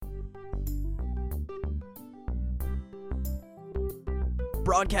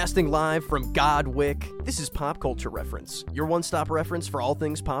Broadcasting live from Godwick, this is Pop Culture Reference, your one-stop reference for all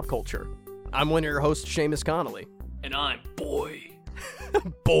things pop culture. I'm one of your hosts, Seamus Connolly. And I'm Boy.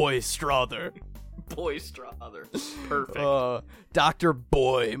 Boy Strother. Boy Strother. Perfect. Dr.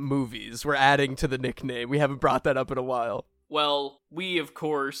 Boy Movies. We're adding to the nickname. We haven't brought that up in a while. Well, we, of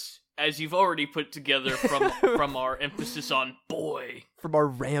course, as you've already put together from our emphasis on boy, from our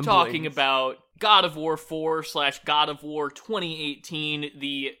ramblings, talking about God of War 4/God of War 2018,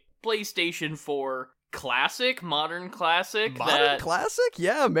 the PlayStation 4 classic, modern classic. Classic?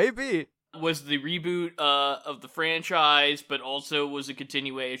 Yeah, maybe. Was the reboot of the franchise, but also was a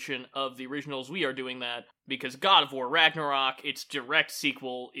continuation of the originals. We are doing that because God of War Ragnarok, its direct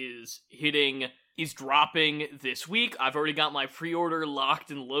sequel, is dropping this week. I've already got my pre-order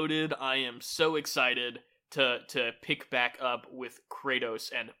locked and loaded. I am so excited to pick back up with Kratos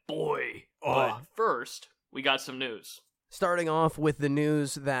and boy. But first, we got some news. Starting off with the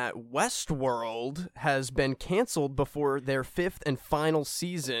news that Westworld has been canceled before their 5th and final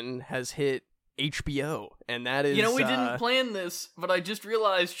season has hit HBO, and that is... You know, we didn't plan this, but I just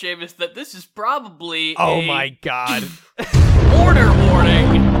realized, Seamus, that this is probably my god. order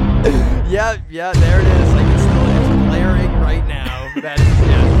warning! Yeah, there it is. I can still... It's blaring right now. That is...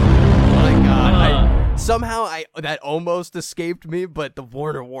 Yeah. My god. Somehow that almost escaped me, but the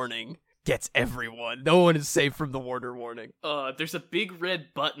Warner warning gets everyone. No one is safe from the Warner warning. There's a big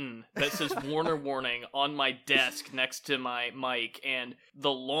red button that says Warner warning on my desk next to my mic, and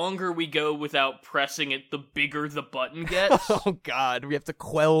the longer we go without pressing it, the bigger the button gets. Oh god, we have to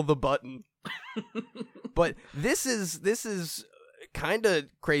quell the button. But this is kind of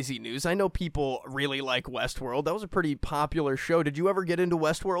crazy news. I know people really like Westworld. That was a pretty popular show. Did you ever get into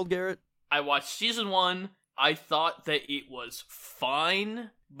Westworld, Garrett? I watched season 1. I thought that it was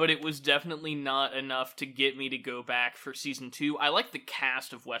fine, but it was definitely not enough to get me to go back for season 2. I like the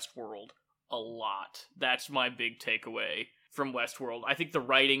cast of Westworld a lot. That's my big takeaway from Westworld. I think the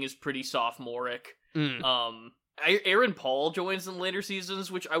writing is pretty sophomoric. Aaron Paul joins in later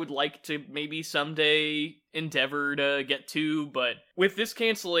seasons, which I would like to maybe someday endeavor to get to, but with this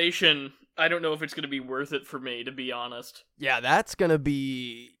cancellation, I don't know if it's going to be worth it for me, to be honest. Yeah, that's going to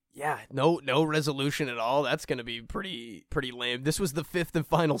be... Yeah, no resolution at all. That's going to be pretty lame. This was the 5th and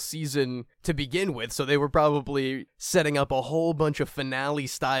final season to begin with, so they were probably setting up a whole bunch of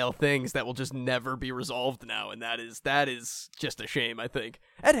finale-style things that will just never be resolved now, and that is just a shame, I think.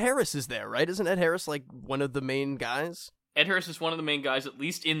 Ed Harris is there, right? Isn't Ed Harris, like, one of the main guys? Ed Harris is one of the main guys, at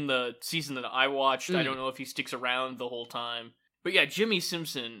least in the season that I watched. I don't know if he sticks around the whole time. But yeah, Jimmy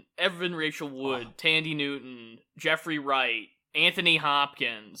Simpson, Evan Rachel Wood, Tandy Newton, Jeffrey Wright, Anthony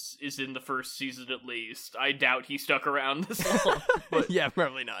Hopkins is in the first season at least. I doubt he stuck around this long. But, yeah,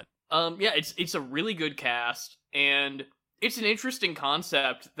 probably not. Yeah, it's a really good cast, and it's an interesting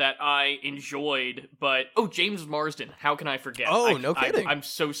concept that I enjoyed, but... Oh, James Marsden, how can I forget? No kidding. I'm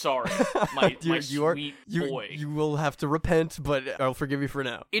so sorry, my sweet boy. You will have to repent, but I'll forgive you for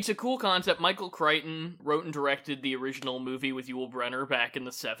now. It's a cool concept. Michael Crichton wrote and directed the original movie with Yul Brynner back in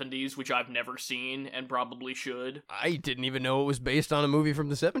the 70s, which I've never seen and probably should. I didn't even know it was based on a movie from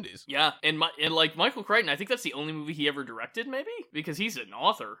the 70s. Yeah, and Michael Crichton, I think that's the only movie he ever directed, maybe? Because he's an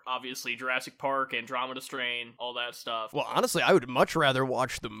author, obviously. Jurassic Park, Andromeda Strain, all that stuff. Well, honestly, I would much rather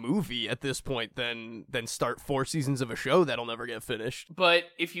watch the movie at this point than start 4 seasons of a show that'll never get finished. But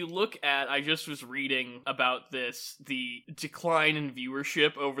if you look at, I just was reading about this, the decline in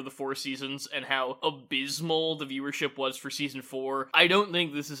viewership over the 4 seasons and how abysmal the viewership was for season 4. I don't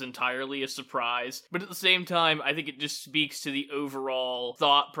think this is entirely a surprise, but at the same time, I think it just speaks to the overall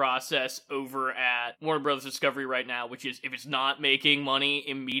thought process over at Warner Bros. Discovery right now, which is, if it's not making money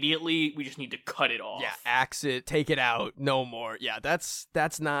immediately, we just need to cut it off. Yeah, axe it, take it out, no more. Yeah, that's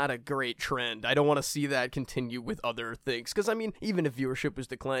not a great trend. I don't want to see that continue with other things, because, I mean, even if viewership was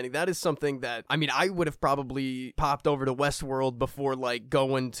declining, that is something that, I mean, I would have probably popped over to Westworld before, like,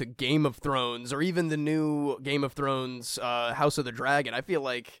 going to Game of Thrones, or even the new Game of Thrones, House of the Dragon. I feel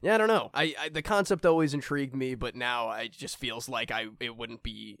like, yeah, I don't know. The concept always intrigued me, but now it just feels like it wouldn't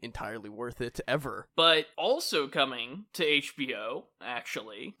be entirely worth it ever. But also coming to HBO,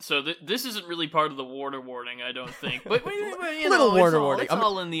 actually, so this isn't really part of the Warner warning, I don't think, but you know, little Warner warning. It's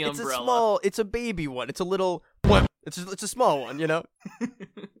all in the umbrella. It's a baby one. It's a little... It's a small one, you know?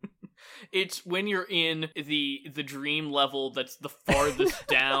 It's when you're in the dream level that's the farthest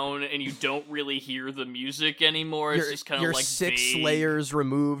down, and you don't really hear the music anymore. It's just kind of you're like 6 vague. layers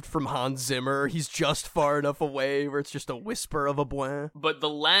removed from Hans Zimmer. He's just far enough away where it's just a whisper of a boing. But The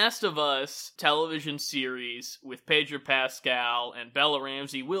Last of Us television series with Pedro Pascal and Bella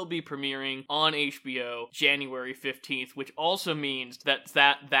Ramsey will be premiering on HBO January 15th, which also means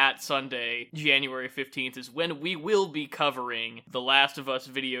that Sunday, January 15th, is when we will be covering The Last of Us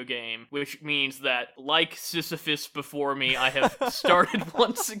video game, which means that, like Sisyphus before me, I have started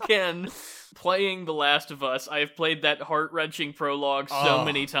once again playing The Last of Us. I have played that heart-wrenching prologue so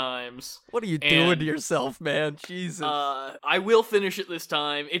many times. What are you doing to yourself, man? Jesus. I will finish it this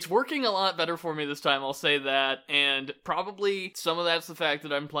time. It's working a lot better for me this time, I'll say that, and probably some of that's the fact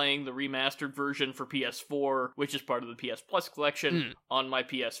that I'm playing the remastered version for PS4, which is part of the PS Plus collection, on my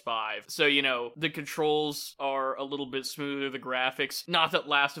PS5. So, you know, the controls are a little bit smoother, the graphics. Not that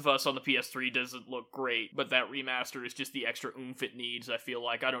Last of Us on the PS3 doesn't look great, but that remaster is just the extra oomph it needs. I feel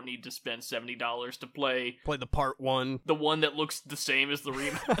like I don't need to spend $70 to play the part 1. The one that looks the same as the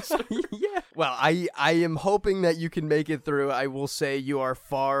remaster. Yeah. Well, I am hoping that you can make it through. I will say you are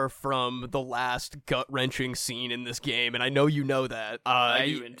far from the last gut-wrenching scene in this game, and I know you know that. I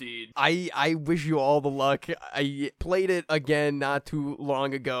do indeed. I wish you all the luck. I played it again not too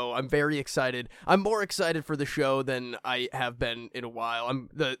long ago. I'm very excited. I'm more excited for the show than I have been in a while. I'm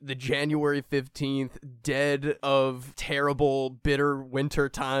the January 15th, dead of terrible, bitter winter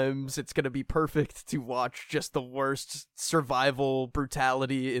times. It's going to be perfect to watch just the worst survival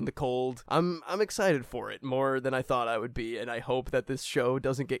brutality in the cold. I'm excited for it more than I thought I would be, and I hope that this show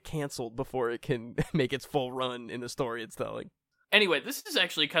doesn't get canceled before it can make its full run in the story it's telling. Anyway, this is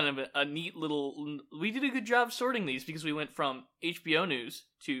actually kind of a neat little... We did a good job sorting these because we went from HBO news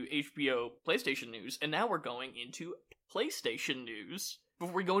to HBO PlayStation news, and now we're going into PlayStation news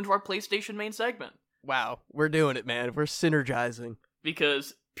before we go into our PlayStation main segment. Wow, we're doing it, man. We're synergizing.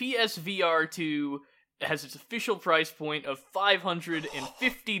 Because PSVR 2 has its official price point of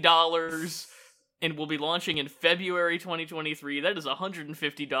 $550 and will be launching in February 2023. That is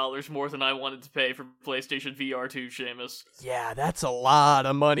 $150 more than I wanted to pay for PlayStation VR 2, Seamus. Yeah, that's a lot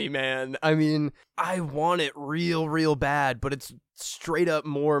of money, man. I mean, I want it real bad, but it's straight up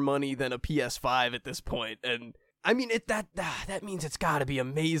more money than a PS5 at this point. And I mean, that means it's gotta be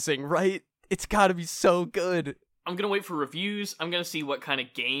amazing, right? It's gotta be so good. I'm gonna wait for reviews. I'm gonna see what kind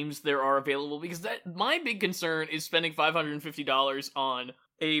of games there are available, because my big concern is spending $550 on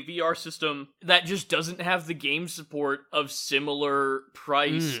a VR system that just doesn't have the game support of similar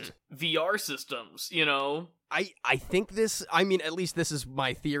priced VR systems, you know? I think this, I mean, at least this is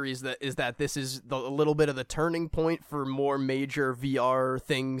my theory, is that this is a little bit of the turning point for more major VR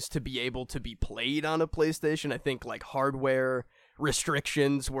things to be able to be played on a PlayStation. I think, like, hardware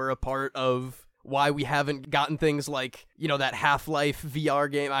restrictions were a part of why we haven't gotten things like, you know, that Half-Life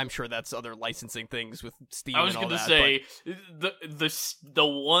VR game. I'm sure that's other licensing things with Steam and all that. I was going to say, the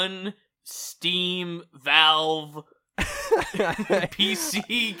one Steam, Valve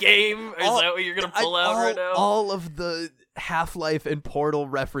PC game? Is that what you're going to pull out right now? All of the Half-Life and Portal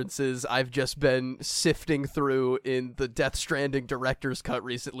references I've just been sifting through in the Death Stranding director's cut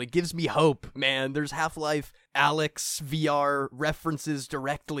recently gives me hope, man. There's Half-Life Alyx VR references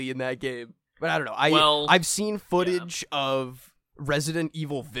directly in that game. But I don't know. I've seen footage of Resident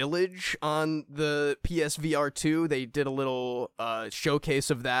Evil Village on the PSVR 2. They did a little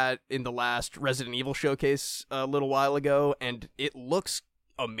showcase of that in the last Resident Evil showcase a little while ago, and it looks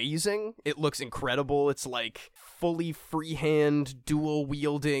amazing. It looks incredible. It's like fully freehand,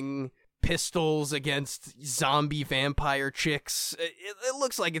 dual-wielding pistols against zombie vampire chicks. It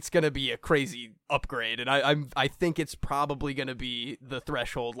looks like it's gonna be a crazy upgrade, and I think it's probably gonna be the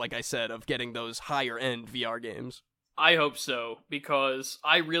threshold, like I said, of getting those higher end VR games. I hope so, because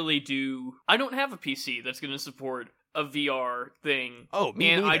I really do. I don't have a PC that's gonna support a VR thing. Oh,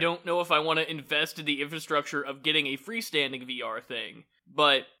 me and neither. I don't know if I want to invest in the infrastructure of getting a freestanding VR thing.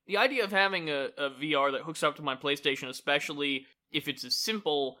 But the idea of having a VR that hooks up to my PlayStation, especially if it's as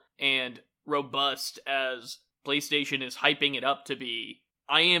simple and robust as PlayStation is hyping it up to be,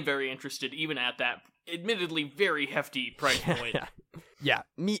 I am very interested, even at that admittedly very hefty price point. Yeah,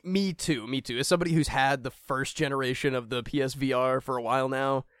 me too. As somebody who's had the first generation of the PSVR for a while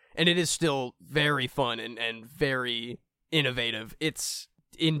now, and it is still very fun and very innovative, it's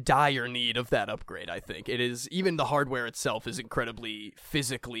in dire need of that upgrade, I think. It is, even the hardware itself is incredibly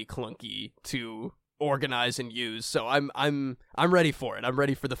physically clunky to organize and use, so I'm ready for it. I'm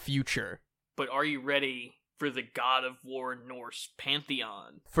ready for the future. But are you ready for the God of War Norse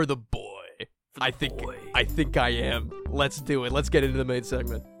pantheon? For the boy. I think I am. Let's do it. Let's get into the main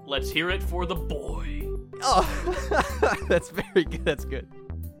segment. Let's hear it for the boy. Oh, that's very good. That's good.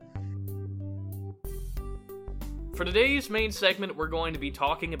 For today's main segment, we're going to be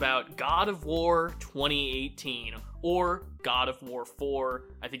talking about God of War 2018, or God of War 4,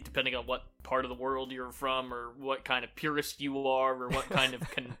 I think depending on what part of the world you're from, or what kind of purist you are, or what kind of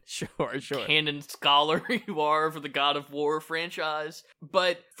sure. canon scholar you are for the God of War franchise.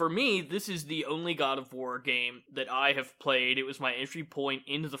 But for me, this is the only God of War game that I have played. It was my entry point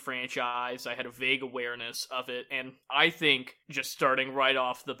into the franchise. I had a vague awareness of it, and I think, just starting right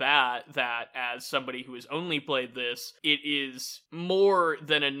off the bat, that as somebody who has only played this, it is more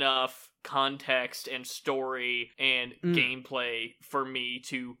than enough context and story and gameplay for me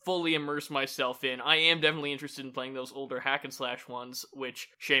to fully immerse myself in. I am definitely interested in playing those older hack and slash ones, which,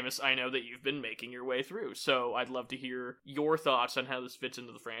 Seamus, I know that you've been making your way through, so I'd love to hear your thoughts on how this fits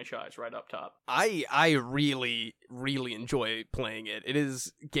into the franchise right up top. I really enjoy playing it. It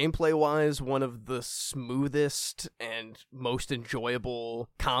is, gameplay-wise, one of the smoothest and most enjoyable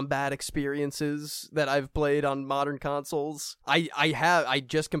combat experiences that I've played on modern consoles. I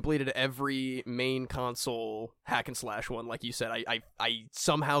just completed every main console hack and slash one, like you said. I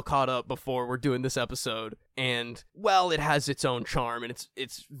somehow caught up before we're doing this episode, and well, it has its own charm, and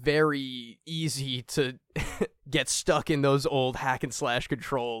it's very easy to get stuck in those old hack and slash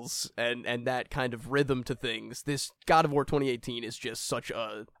controls and that kind of rhythm to things. This God of War 2018 is just such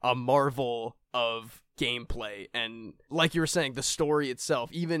a marvel of gameplay, and like you were saying, the story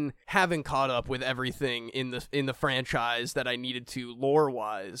itself, even having caught up with everything in the franchise that I needed to lore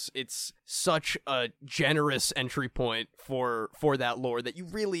wise, it's such a generous entry point for that lore that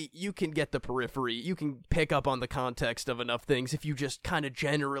you can get the periphery, you can pick up on the context of enough things if you just kind of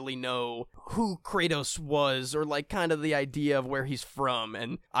generally know who Kratos was, or like kind of the idea of where he's from.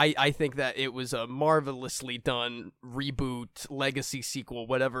 And I think that it was a marvelously done reboot, legacy sequel,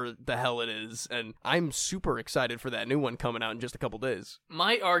 whatever the hell it is, and I'm super excited for that new one coming out in just a couple days.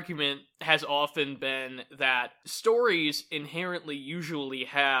 My argument has often been that stories inherently usually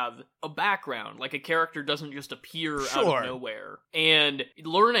have a background, like a character doesn't just appear out of nowhere. And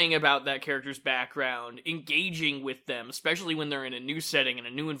learning about that character's background, engaging with them, especially when they're in a new setting, in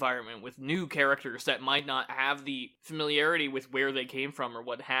a new environment, with new characters that might not have the familiarity with where they came from or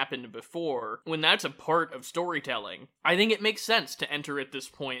what happened before, when that's a part of storytelling, I think it makes sense to enter at this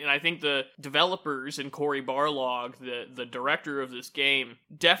point. And I think the developers and Cory Barlog, the director of this game,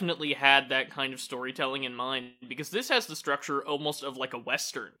 definitely had that kind of storytelling in mind, because this has the structure almost of like a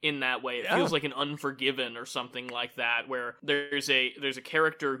Western in that way. It feels like an Unforgiven or something like that, where there's a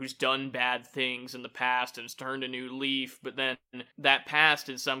character who's done bad things in the past and has turned a new leaf, but then that past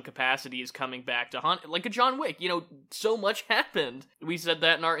in some capacity is coming back to haunt, like a John Wick. So much happened. We said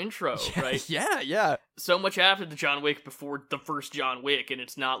that in our intro, right? Yeah. So much happened to John Wick before the first John Wick, and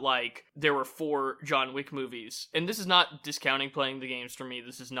it's not like there were 4 John Wick movies. And this is not discounting playing the games for me.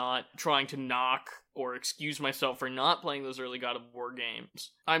 This is not trying to knock or excuse myself for not playing those early God of War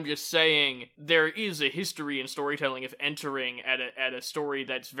games. I'm just saying there is a history in storytelling of entering at a story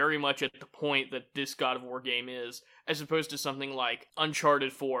that's very much at the point that this God of War game is, as opposed to something like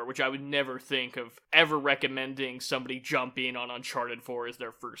Uncharted 4, which I would never think of ever recommending somebody jump in on Uncharted 4 as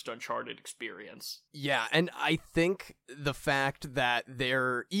their first Uncharted experience. Yeah, and I think the fact that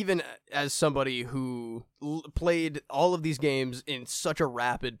they're, even as somebody who played all of these games in such a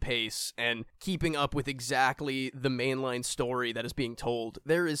rapid pace and keeping up with exactly the mainline story that is being told,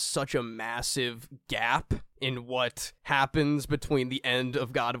 there is such a massive gap in what happens between the end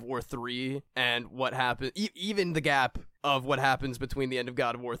of God of War 3 and what happens, even the gap of what happens between the end of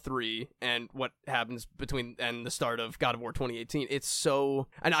God of War 3 and what happens between and the start of God of War 2018. It's so,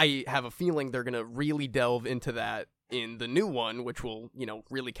 and I have a feeling they're going to really delve into that in the new one, which will,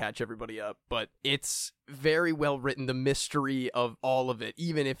 really catch everybody up. But it's very well written, the mystery of all of it.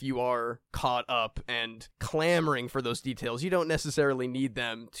 Even if you are caught up and clamoring for those details, you don't necessarily need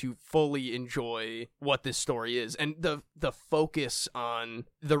them to fully enjoy what this story is. And the focus on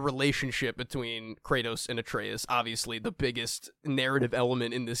the relationship between Kratos and Atreus, obviously the biggest narrative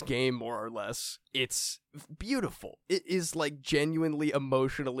element in this game, more or less, it's beautiful. It is like genuinely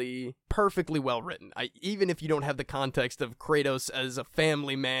emotionally perfectly well written. Even if you don't have the context of Kratos as a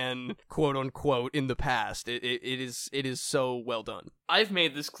family man, quote unquote, in the past, it is so well done. I've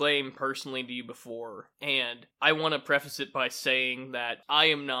made this claim personally to you before, and I want to preface it by saying that I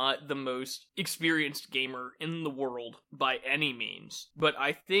am not the most experienced gamer in the world by any means, but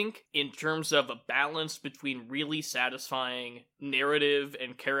I think in terms of a balance between really satisfying narrative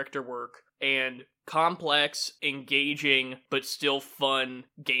and character work and complex, engaging, but still fun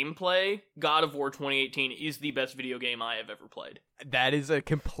gameplay, God of War 2018 is the best video game I have ever played. That is a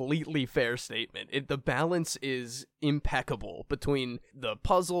completely fair statement. The balance is impeccable between the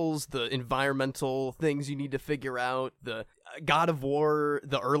puzzles, the environmental things you need to figure out. The God of War,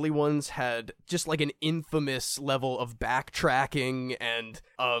 the early ones, had just like an infamous level of backtracking and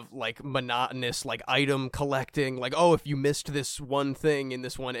of like monotonous like item collecting. Like, oh, if you missed this one thing in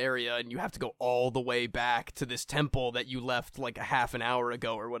this one area and you have to go all the way back to this temple that you left like a half an hour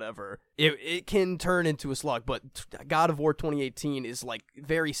ago or whatever, it can turn into a slog. But God of War 2018 is like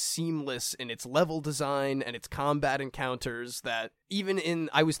very seamless in its level design and its combat encounters that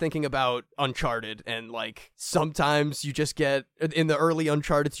I was thinking about Uncharted, and like sometimes you just get, in the early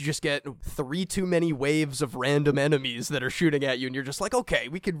Uncharted, you just get 3 too many waves of random enemies that are shooting at you, and you're just like, okay,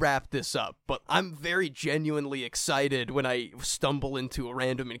 we could wrap this up. But I'm very genuinely excited when I stumble into a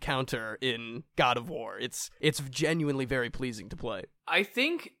random encounter in God of War. It's genuinely very pleasing to play. I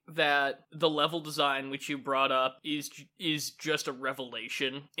think that the level design which you brought up is just a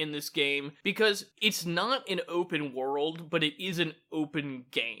revelation in this game, because it's not an open world, but it is an open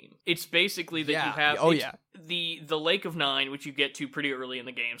game. It's basically that you have the Lake of Nine, which you get to pretty early in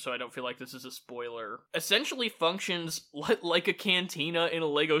the game, so I don't feel like this is a spoiler, essentially functions like a cantina in a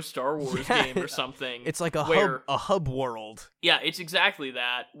Lego Star Wars game or something. It's like a hub world. Yeah, it's exactly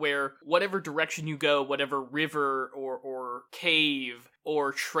that, where whatever direction you go, whatever river or cave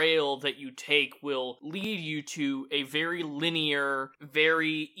or trail that you take will lead you to a very linear,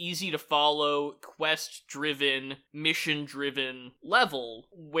 very easy to follow, quest-driven, mission-driven level,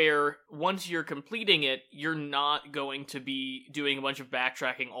 where once you're completing it, you're not going to be doing a bunch of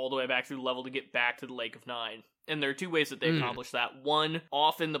backtracking all the way back through the level to get back to the Lake of Nine. And there are 2 ways that they accomplish that. One,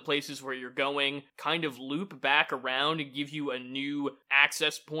 often the places where you're going kind of loop back around and give you a new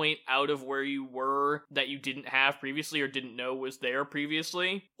access point out of where you were that you didn't have previously or didn't know was there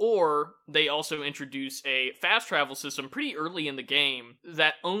previously. Or they also introduce a fast travel system pretty early in the game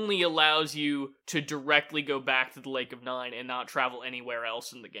that only allows you to directly go back to the Lake of Nine and not travel anywhere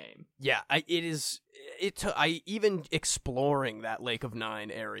else in the game. Yeah, I even exploring that Lake of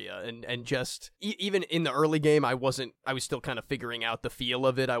Nine area and just even in the early game, I was still kind of figuring out the feel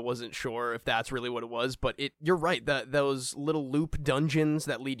of it. I wasn't sure if that's really what it was, but you're right, that those little loop dungeons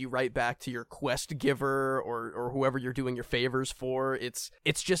that lead you right back to your quest giver or whoever you're doing your favors for. It's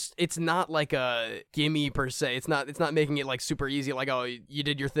not like a gimme per se. It's not making it like super easy, like, oh, you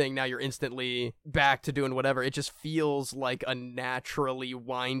did your thing, now you're instantly back to doing whatever. It just feels like a naturally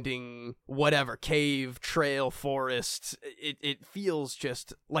winding whatever cave, trail, forest. It feels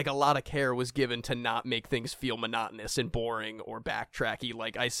just like a lot of care was given to not make things feel monotonous and boring or backtracky.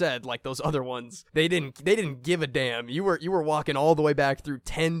 Like I said, like those other ones, they didn't give a damn. You were walking all the way back through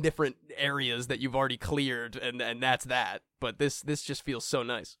 10 different areas that you've already cleared, and that's that. But this just feels so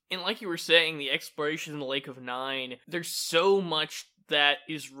nice. And like you were saying, the exploration in the Lake of Nine, there's so much that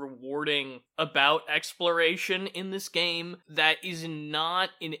is rewarding about exploration in this game that is not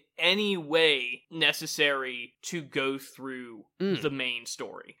in any way necessary to go through the main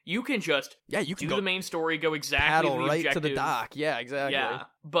story. You can just do the main story, go exactly paddle the right objective. to the dock. Yeah, exactly. Yeah,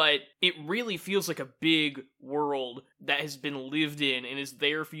 but it really feels like a big world that has been lived in and is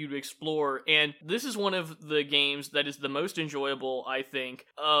there for you to explore. And this is one of the games that is the most enjoyable, I think,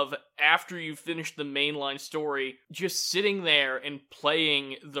 of after you've finished the mainline story, just sitting there and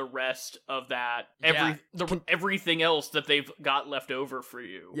playing the rest of that, everything else that they've got left over for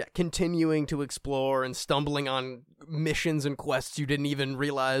you. Yeah, continuing to explore and stumbling on missions and quests you didn't even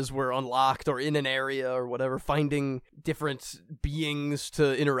realize were unlocked or in an area or whatever, finding different beings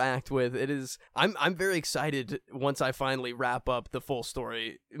to interact with. I'm very excited once I finally wrap up the full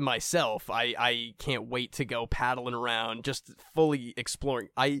story myself. I can't wait to go paddling around, just fully exploring.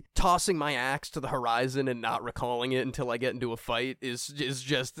 Tossing my axe to the horizon and not recalling it until I get into a fight is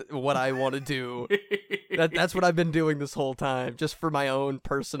just what I want to do. That's what I've been doing this whole time, just for my own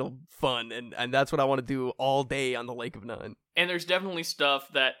personal fun, and that's what I want to do all day on the Lake of Nine. And there's definitely stuff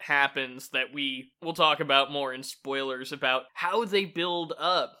that happens that we will talk about more in spoilers about how they build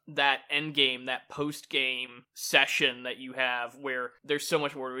up that endgame, that post-game session that you have where there's so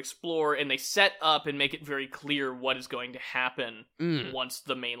much more to explore, and they set up and make it very clear what is going to happen once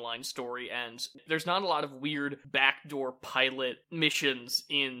the mainline story ends. There's not a lot of weird backdoor pilot missions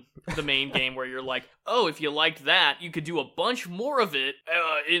in the main game where you're like, oh, if you liked that, you could do a bunch more of it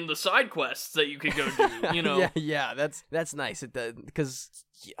in the side quests that you could go do, you know? yeah, that's nice. Because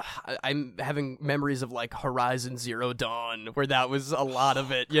I'm having memories of like Horizon Zero Dawn, where that was a lot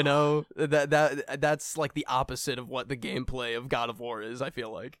of it, you know? That's like the opposite of what the gameplay of God of War is, I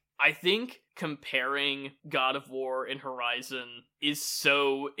feel like. I think comparing God of War and Horizon is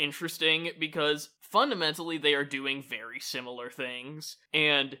so interesting because fundamentally they are doing very similar things,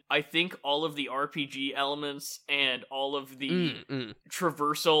 and I think all of the RPG elements and all of the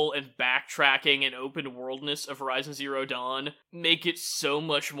traversal and backtracking and open worldness of Horizon Zero Dawn make it so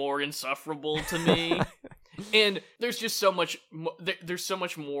much more insufferable to me. And there's just so much there's so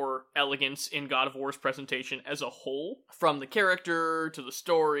much more elegance in God of War's presentation as a whole, from the character to the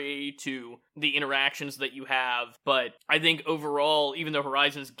story to the interactions that you have. But I think overall, even though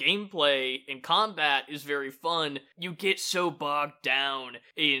Horizon's gameplay and combat is very fun, you get so bogged down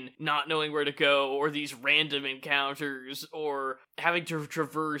in not knowing where to go, or these random encounters, or having to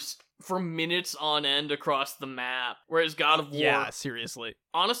traverse for minutes on end across the map. Whereas God of War... Yeah, seriously.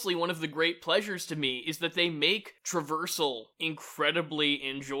 Honestly, one of the great pleasures to me is that they make traversal incredibly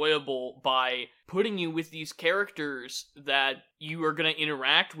enjoyable by putting you with these characters that you are going to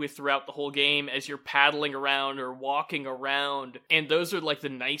interact with throughout the whole game as you're paddling around or walking around. And those are like the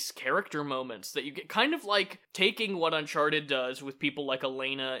nice character moments that you get, kind of like taking what Uncharted does with people like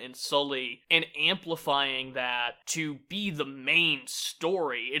Elena and Sully and amplifying that to be the main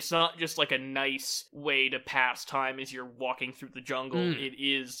story. It's not just like a nice way to pass time as you're walking through the jungle. It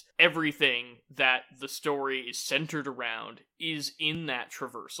is everything that the story is centered around is in that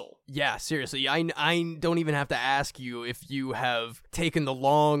traversal. Yeah, seriously. I don't even have to ask you if you have taken the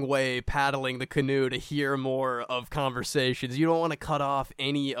long way paddling the canoe to hear more of conversations. You don't want to cut off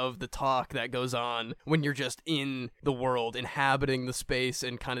any of the talk that goes on when you're just in the world, inhabiting the space,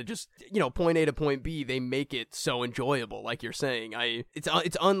 and kind of just, point A to point B. They make it so enjoyable, like you're saying.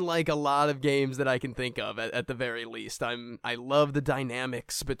 It's unlike a lot of games that I can think of, at the very least. I love the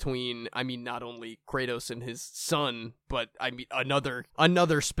dynamics between, not only Kratos and his son, but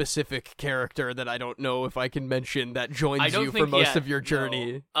another specific character that I don't know if I can mention that joins you for most of your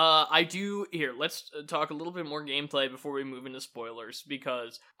journey. No. I do. Here, let's talk a little bit more gameplay before we move into spoilers,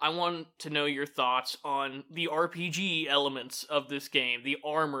 because I want to know your thoughts on the RPG elements of this game: the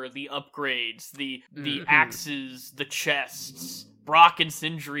armor, the upgrades, the axes, the chests, Brock and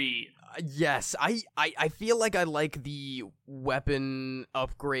Sindri. Yes, I feel like I like the weapon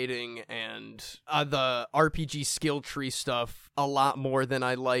upgrading and the RPG skill tree stuff a lot more than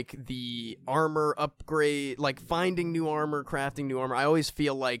I like the armor upgrade, like finding new armor, crafting new armor. I always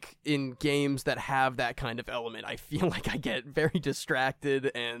feel like in games that have that kind of element, I feel like I get very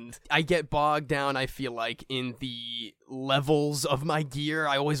distracted and I get bogged down, I feel like, in the levels of my gear.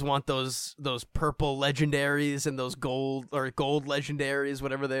 I always want those purple legendaries and those gold legendaries,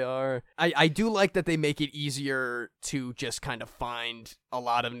 whatever they are. I do like that they make it easier to just kind of find a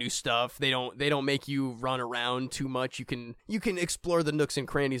lot of new stuff. They don't make you run around too much. You can explore the nooks and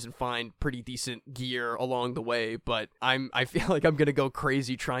crannies and find pretty decent gear along the way, but I feel like I'm gonna go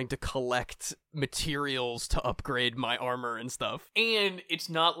crazy trying to collect materials to upgrade my armor and stuff. And it's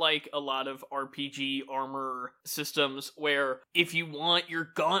not like a lot of RPG armor systems where if you want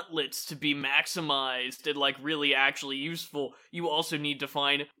your gauntlets to be maximized and like really actually useful, you also need to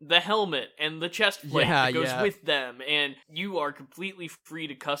find the helmet and the chest plate that goes with them, and you are completely free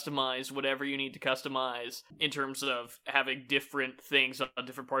to customize whatever you need to customize in terms of having different things on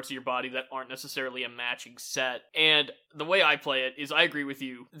different parts of your body that aren't necessarily a matching set. And the way I play it is, I agree with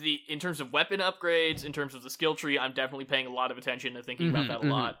you. In terms of weapon upgrades, in terms of the skill tree, I'm definitely paying a lot of attention and thinking about that a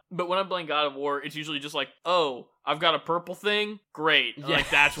lot. But when I'm playing God of War, it's usually just like, oh, I've got a purple thing? Great. Yeah. Like,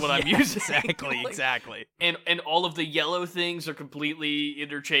 that's what I'm using. Exactly. And all of the yellow things are completely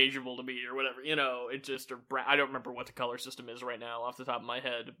interchangeable to me or whatever. It just, I don't remember what the color system is right now off the top of my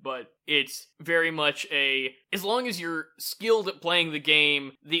head, but it's very much as long as you're skilled at playing the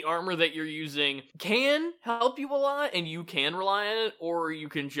game, the armor that you're using can help you a lot and you can rely on it, or you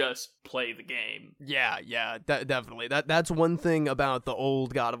can just play the game. Yeah, definitely. That's one thing about the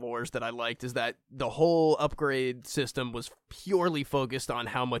old God of Wars that I liked, is that the whole upgrade system was purely focused on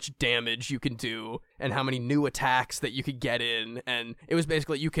how much damage you can do and how many new attacks that you could get in, and it was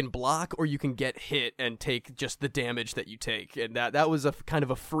basically you can block or you can get hit and take just the damage that you take, and that was a kind of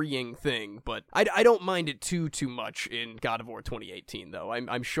a freeing thing. But I don't mind it too much in God of War 2018 though.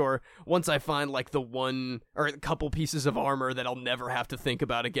 I'm sure once I find like the one or a couple pieces of armor that I'll never have to think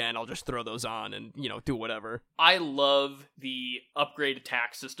about again, I'll just throw those on and do whatever. I love the upgrade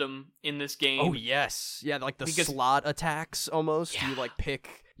attack system in this game. Oh yes, yeah, like the slot attacks almost. Yeah. You like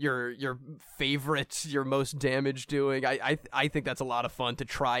pick your favorite, your most damage doing. I think that's a lot of fun to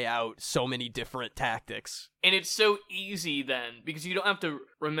try out so many different tactics. And it's so easy then, because you don't have to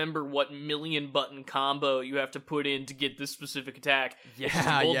remember what million button combo you have to put in to get this specific attack. Yeah,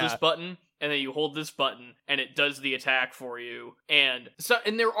 hold this button, and then you hold this button, and it does the attack for you. And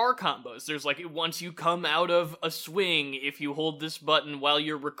there are combos. There's like, once you come out of a swing, if you hold this button while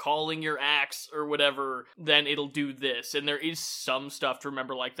you're recalling your axe or whatever, then it'll do this. And there is some stuff to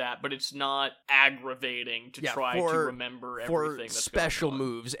remember like that, but it's not aggravating to try to remember everything that's special going on.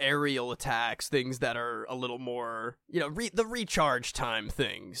 moves, aerial attacks, things that are a little more, the recharge time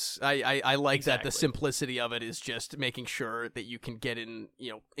things. I like that the simplicity of it is just making sure that you can get in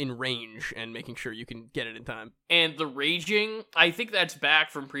range and making sure you can get it in time. And the raging, I think that's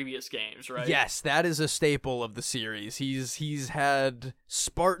back from previous games, right? Yes, that is a staple of the series. He's had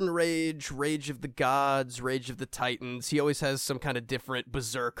Spartan Rage, Rage of the Gods, Rage of the Titans. He always has some kind of different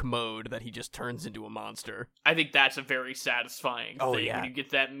berserk mode that he just turns into a monster. I think that's a very satisfying thing. Yeah. When you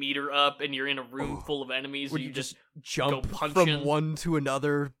get that meter up and you're in a room full of enemies, when you just jump from one to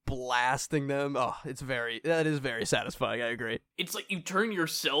another, blasting them. Oh, that is very satisfying. I agree. It's like you turn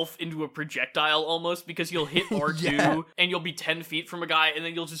yourself into a projectile almost, because you'll hit R2 and you'll be 10 feet from a guy, and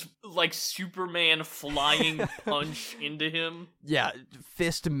then you'll just like Superman flying punch into him. Yeah,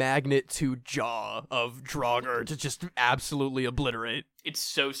 fist magnet to jaw of Draugr to just absolutely obliterate. It's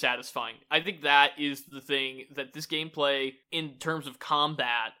so satisfying. I think that is the thing, that this gameplay, in terms of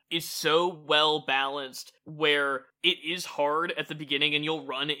combat, is so well balanced, where it is hard at the beginning and you'll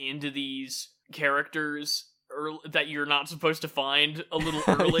run into these characters that you're not supposed to find a little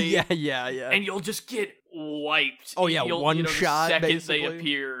early. Yeah. And you'll just get wiped. Oh yeah, one shot the second basically. they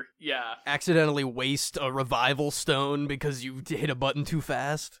appear. Yeah. Accidentally waste a revival stone because you hit a button too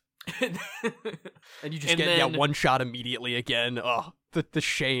fast. And you just get one shot immediately again. Oh, the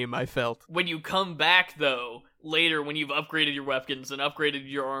shame I felt. When you come back, though, later when you've upgraded your weapons and upgraded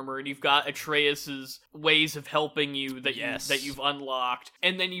your armor, and you've got Atreus's ways of helping you that you've unlocked,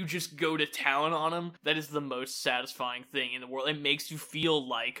 and then you just go to town on him, that is the most satisfying thing in the world. It makes you feel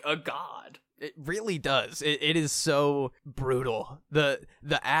like a god. It really does. It is so brutal. The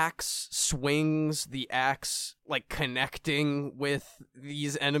axe swings, the axe like connecting with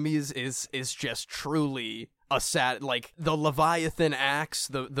these enemies is just truly a like the Leviathan axe,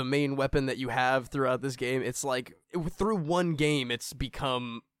 the main weapon that you have throughout this game. It's like through one game it's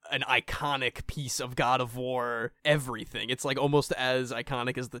become an iconic piece of God of War everything. It's like almost as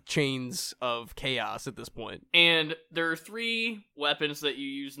iconic as the Chains of Chaos at this point. And there are 3 weapons that you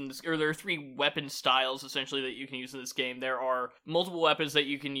use in this, or there are 3 weapon styles essentially that you can use in this game. There are multiple weapons that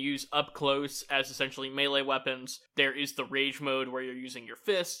you can use up close as essentially melee weapons. There is the rage mode where you're using your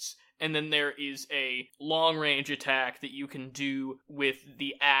fists. And then there is a long-range attack that you can do with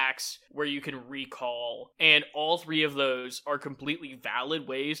the axe where you can recall. And all 3 of those are completely valid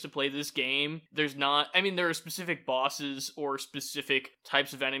ways to play this game. There are specific bosses or specific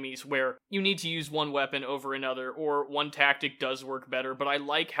types of enemies where you need to use one weapon over another, or one tactic does work better. But I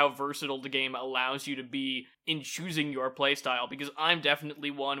like how versatile the game allows you to be in choosing your playstyle, because I'm definitely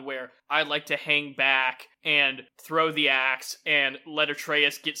one where I like to hang back and throw the axe and let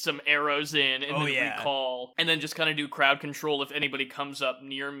Atreus get some arrows in and recall, and then just kind of do crowd control if anybody comes up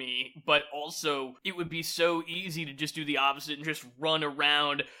near me. But also, it would be so easy to just do the opposite and just run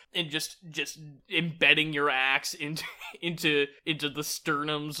around and just embedding your axe into the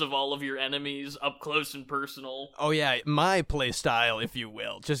sternums of all of your enemies up close and personal. Oh yeah, my playstyle, if you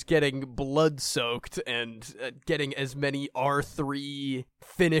will, just getting blood-soaked and getting as many R3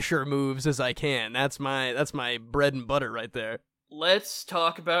 finisher moves as I can. That's my bread and butter right there. Let's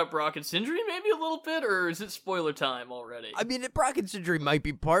talk about Brock and Sindri maybe a little bit, or is it spoiler time already? I mean, Brock and Sindri might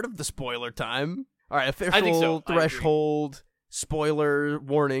be part of the spoiler time. All right, official I think so. threshold spoiler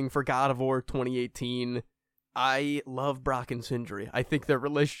warning for God of War 2018. I love Brock and Sindri. I think their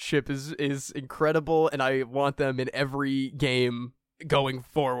relationship is incredible, and I want them in every game going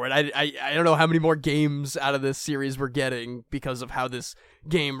forward. I don't know how many more games out of this series we're getting because of how this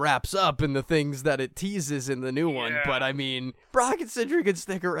game wraps up and the things that it teases in the new one, but I mean, Brock and Sindri could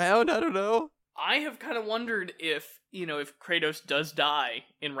stick around. I don't know. I have kind of wondered if Kratos does die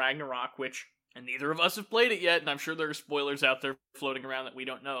in Ragnarok, which, and neither of us have played it yet, and I'm sure there are spoilers out there floating around that we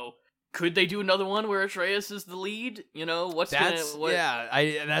don't know. Could they do another one where Atreus is the lead? That's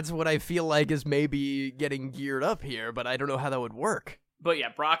what I feel like is maybe getting geared up here, but I don't know how that would work. But yeah,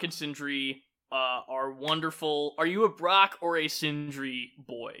 Brock and Sindri are wonderful. Are you a Brock or a Sindri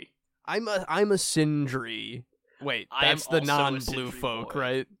boy? I'm a Sindri. Wait, that's the non-blue folk, boy.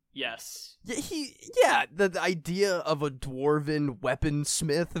 Right? Yes. Yeah, the idea of a dwarven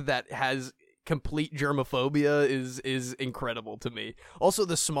weaponsmith that has complete germophobia is incredible to me. Also,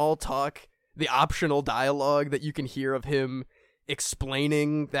 the small talk, the optional dialogue that you can hear of him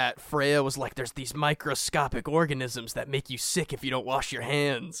explaining that Freya was like, there's these microscopic organisms that make you sick if you don't wash your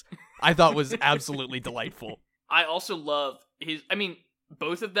hands, I thought was absolutely delightful. I also love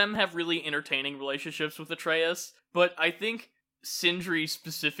both of them have really entertaining relationships with Atreus, but I think Sindri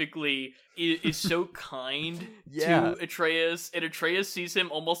specifically is so kind to Atreus, and Atreus sees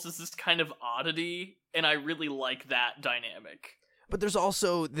him almost as this kind of oddity, and I really like that dynamic. But there's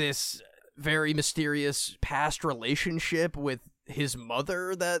also this very mysterious past relationship with his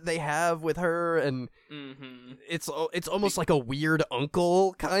mother that they have with her, and it's almost like a weird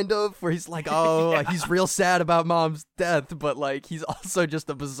uncle, kind of, where he's like, he's real sad about mom's death, but like he's also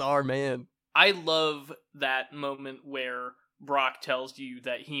just a bizarre man. I love that moment where Brock tells you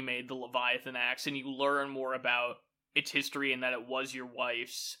that he made the Leviathan axe, and you learn more about its history and that it was your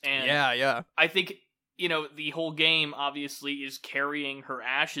wife's. And yeah. I think, the whole game obviously is carrying her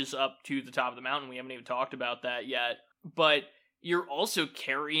ashes up to the top of the mountain. We haven't even talked about that yet. But you're also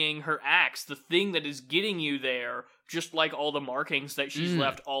carrying her axe, the thing that is getting you there, just like all the markings that she's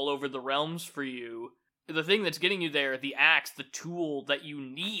left all over the realms for you. The thing that's getting you there, the axe, the tool that you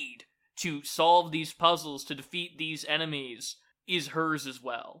need to solve these puzzles, to defeat these enemies, is hers as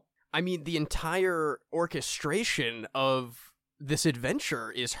well. I mean, the entire orchestration of this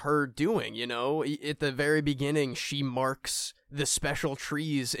adventure is her doing, At the very beginning, she marks the special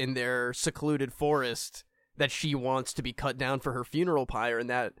trees in their secluded forest that she wants to be cut down for her funeral pyre, and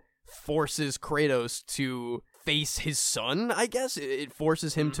that forces Kratos to face his son, I guess. It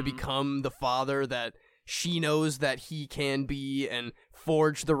forces him to become the father that she knows that he can be, and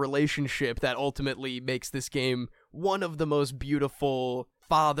forge the relationship that ultimately makes this game one of the most beautiful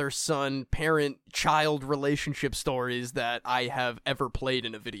father-son, parent-child relationship stories that I have ever played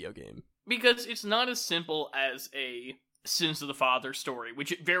in a video game. Because it's not as simple as a Sins of the Father story,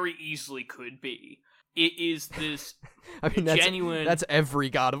 which it very easily could be. It is this genuine... That's every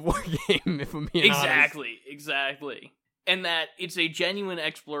God of War game, if I'm being honest. Exactly. And that it's a genuine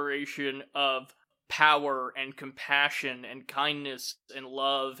exploration of power and compassion and kindness and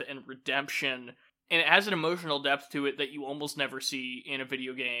love and redemption, and it has an emotional depth to it that you almost never see in a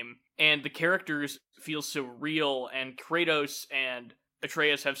video game, and the characters feel so real, and Kratos and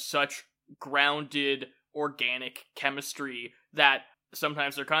Atreus have such grounded, organic chemistry that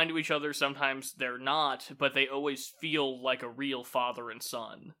sometimes they're kind to each other, sometimes they're not, but they always feel like a real father and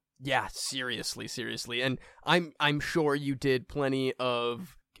son. Yeah, seriously, and I'm sure you did plenty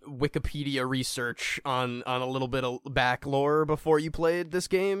of Wikipedia research on a little bit of back lore before you played this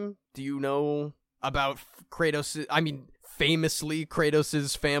game. Do you know about Kratos? Famously,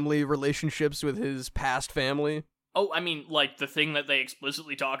 Kratos' family relationships with his past family. Oh, like the thing that they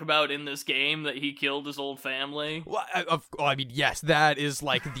explicitly talk about in this game, that he killed his old family? Well, yes, that is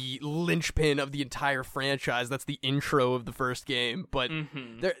like the linchpin of the entire franchise. That's the intro of the first game. But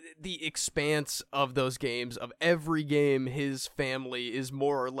the expanse of those games, of every game, his family is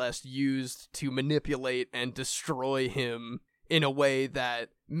more or less used to manipulate and destroy him in a way that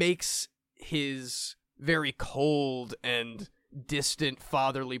makes his very cold and distant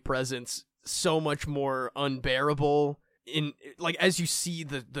fatherly presence so much more unbearable. In like, as you see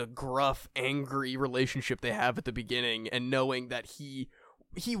the gruff, angry relationship they have at the beginning, and knowing that he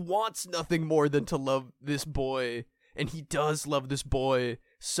wants nothing more than to love this boy, and he does love this boy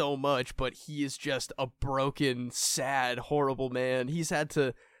so much, but he is just a broken, sad, horrible man. He's had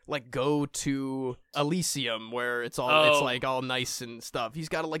to like go to Elysium, where it's like all nice and stuff. He's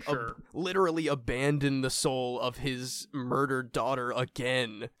got to literally abandon the soul of his murdered daughter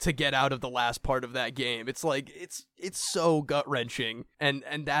again to get out of the last part of that game. It's like it's so gut-wrenching, and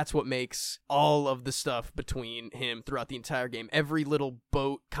that's what makes all of the stuff between him throughout the entire game, every little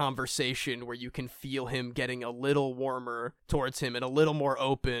boat conversation where you can feel him getting a little warmer towards him and a little more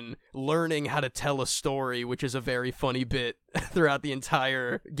open, learning how to tell a story, which is a very funny bit throughout the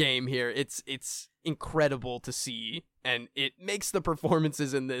entire game here. It's incredible to see, and it makes the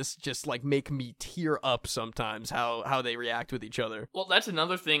performances in this just like make me tear up sometimes, how they react with each other. Well, that's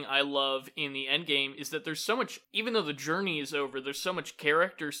another thing I love in the end game, is that there's so much, even though the journey is over, there's so much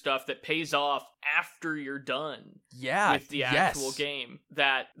character stuff that pays off after you're done with the actual game,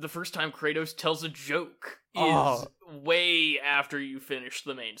 that the first time Kratos tells a joke is way after you finish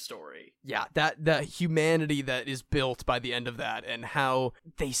the main story. Yeah, the humanity that is built by the end of that, and how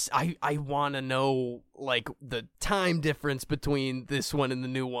I want to know like the time difference between this one and the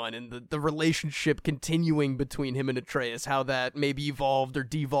new one, and the relationship continuing between him and Atreus, how that maybe evolved or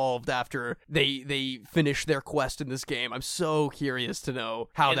devolved after they finish their quest in this game. I'm so curious to know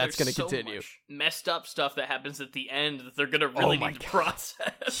how that's going to continue. Much messed up stuff that happens at the end that they're going to really need to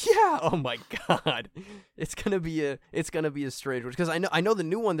process. Yeah, oh my god. It's gonna be a strange one because I know the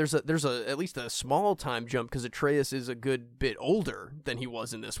new one. There's at least a small time jump because Atreus is a good bit older than he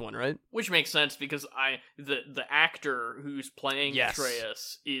was in this one, right? Which makes sense because the actor who's playing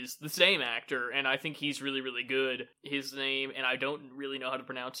Atreus is the same actor, and I think he's really, really good. His name, and I don't really know how to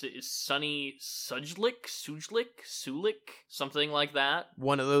pronounce it, is Sonny Sulik, something like that.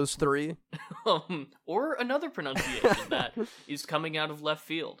 One of those three. Or another pronunciation that is coming out of left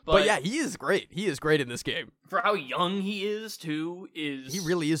field. But yeah, he is great. He is great in this game. For how young he is, too, he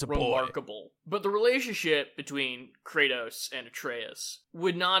really is a remarkable. boy. But the relationship between Kratos and Atreus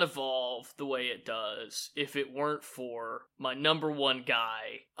would not evolve the way it does if it weren't for my number one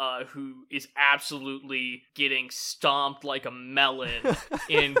guy, who is absolutely getting stomped like a melon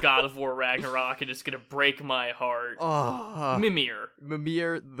in God of War Ragnarok and is gonna break my heart. Mimir.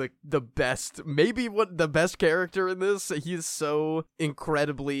 Mimir, the best, maybe the best character in this. He's so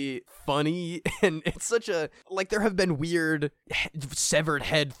incredibly funny, and it's such a, like, there have been weird severed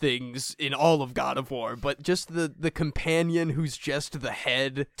head things in all of God of War, but just the companion who's just the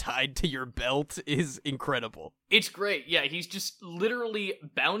head tied to your belt is incredible. It's great. Yeah, he's just literally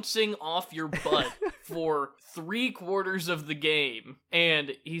bouncing off your butt for 3/4 of the game.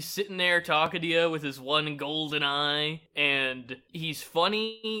 And he's sitting there talking to you with his one golden eye. And he's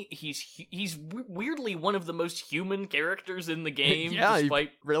funny. He's weirdly one of the most human characters in the game,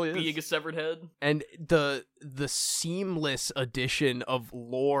 despite really being a severed head. And the seamless addition of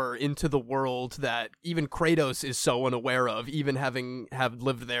lore into the world that even Kratos is so unaware of, even have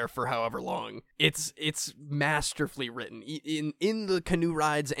lived there for however long. It's masterfully written in the canoe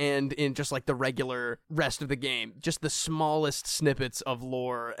rides and in just like the regular rest of the game. Just the smallest snippets of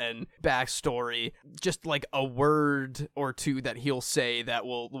lore and backstory, just like a word or two that he'll say that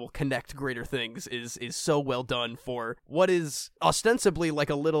will connect greater things is so well done for what is ostensibly like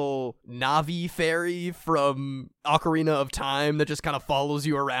a little Navi fairy from Ocarina of Time that just kind of follows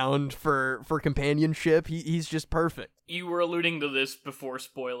you around for companionship. He's just perfect. You were alluding to this before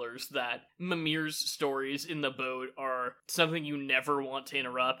spoilers, that Mimir's stories in the boat are something you never want to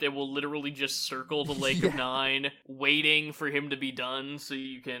interrupt. It will literally just circle the Lake of Nine, waiting for him to be done so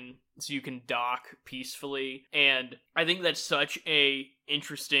you can dock peacefully. And I think that's such a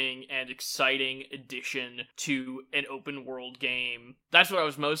interesting and exciting addition to an open world game. That's what I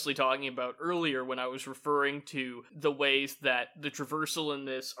was mostly talking about earlier when I was referring to the ways that the traversal in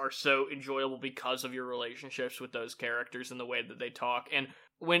this are so enjoyable because of your relationships with those characters and the way that they talk. And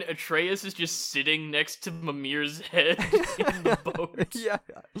when Atreus is just sitting next to Mimir's head in the boat. Yeah.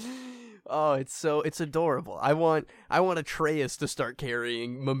 Oh, it's adorable. I want Atreus to start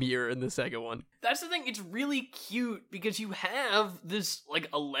carrying Mimir in the second one. That's the thing, it's really cute because you have this like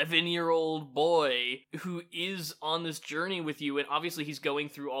 11-year-old boy who is on this journey with you, and obviously he's going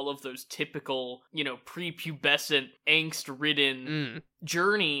through all of those typical, prepubescent, angst-ridden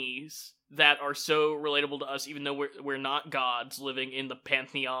journeys that are so relatable to us, even though we're not gods living in the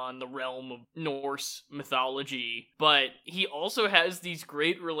pantheon, the realm of Norse mythology. But he also has these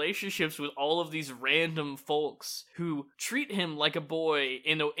great relationships with all of these random folks who treat him like a boy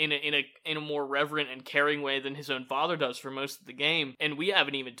in a more reverent and caring way than his own father does for most of the game. And we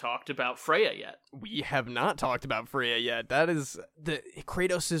haven't even talked about Freya yet. We have not talked about Freya yet. That is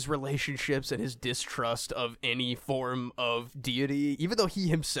Kratos' relationships and his distrust of any form of deity, even though he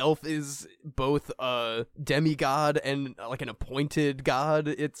himself is both a demigod and like an appointed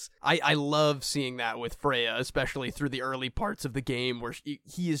god. I love seeing that with Freya, especially through the early parts of the game where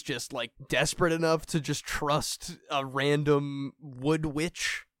he is just like desperate enough to just trust a random wood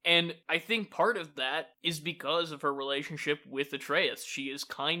witch. And I think part of that is because of her relationship with Atreus. She is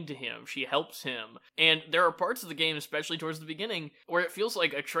kind to him. She helps him. And there are parts of the game, especially towards the beginning, where it feels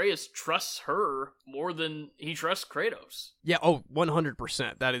like Atreus trusts her more than he trusts Kratos. Yeah,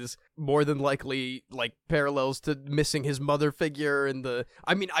 100%. That is more than likely like parallels to missing his mother figure and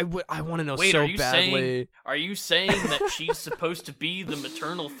I want to know. Wait, so badly. Are you saying that she's supposed to be the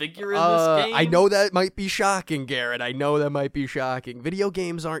maternal figure in this game? I know that might be shocking, Garrett. I know that might be shocking. Video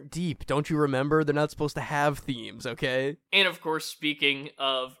games aren't deep. Don't you remember? They're not supposed to have themes, okay? And of course, speaking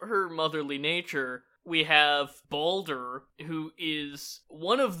of her motherly nature, we have Baldur, who is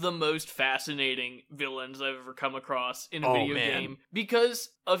one of the most fascinating villains I've ever come across in a video game because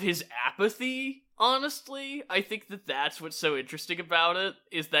of his apathy Honestly, I think that that's what's so interesting about it,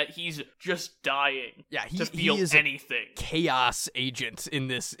 is that he's just dying to feel he is anything. A chaos agent in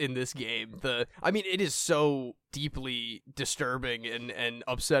this game. I mean, it is so deeply disturbing and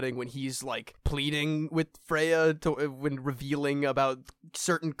upsetting when he's like pleading with Freya when revealing about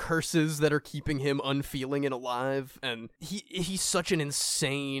certain curses that are keeping him unfeeling and alive, and he's such an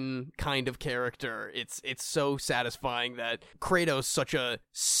insane kind of character. It's so satisfying that Kratos, such a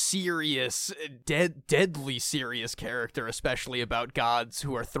serious, deadly serious character, especially about gods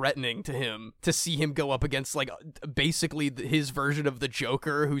who are threatening to him, to see him go up against like basically his version of the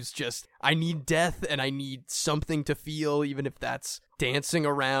Joker, who's just, I need death and I need something to feel, even if that's dancing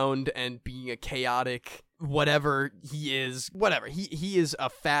around and being a chaotic whatever he is. He is a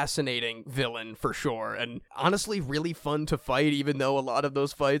fascinating villain for sure, and honestly really fun to fight, even though a lot of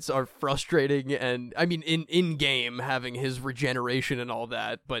those fights are frustrating. And I mean, in game, having his regeneration and all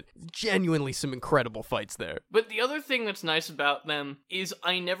that, but genuinely some incredible fights there. But the other thing that's nice about them is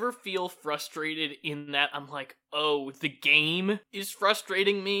I never feel frustrated in that I'm like, oh, the game is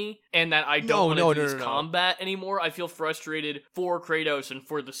frustrating me, and that I don't want to do this combat anymore. I feel frustrated for Kratos and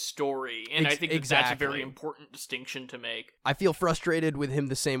for the story, and I think that's a very important distinction to make. I feel frustrated with him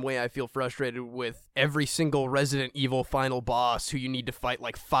the same way I feel frustrated with every single Resident Evil final boss who you need to fight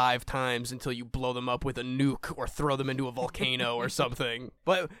like 5 times until you blow them up with a nuke or throw them into a volcano or something.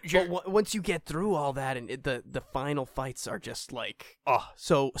 But once you get through all that, and the final fights are just like,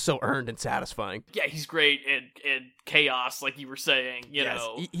 so earned and satisfying. Yeah, he's great and chaos, like you were saying, you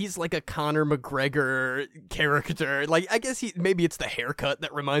know. He's like a Conor McGregor character. Like, I guess maybe it's the haircut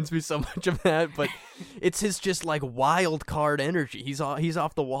that reminds me so much of that, but it's his just like wild card energy. He's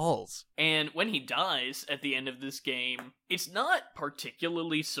off the walls. And when he dies at the end of this game, it's not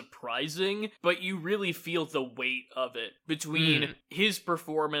particularly surprising, but you really feel the weight of it between his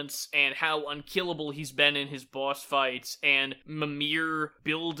performance and how unkillable he's been in his boss fights, and Mimir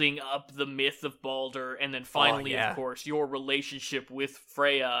building up the myth of Baldur, and then finally, of course, your relationship with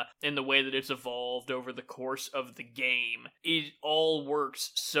Freya and the way that it's evolved over the course of the game. It all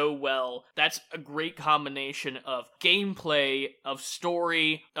works so well. That's a great combination of gameplay, of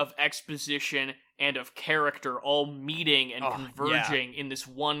story, of exposition, and of character all meeting and converging in this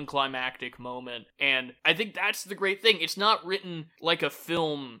one climactic moment. And I think that's the great thing. It's not written like a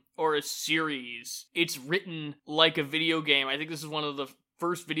film or a series. It's written like a video game. I think this is one of the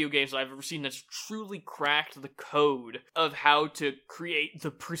first video games I've ever seen that's truly cracked the code of how to create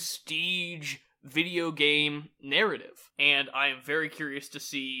the prestige video game narrative. And I am very curious to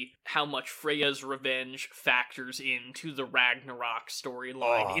see how much Freya's revenge factors into the Ragnarok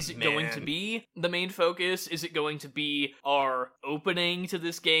storyline. Is it going to be the main focus? Is it going to be our opening to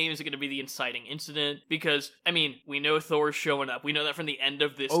this game? Is it going to be the inciting incident? Because, I mean, we know Thor's showing up. We know that from the end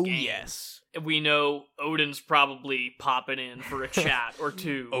of this game. Yes. We know Odin's probably popping in for a chat or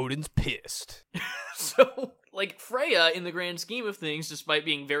two. Odin's pissed. So, like, Freya, in the grand scheme of things, despite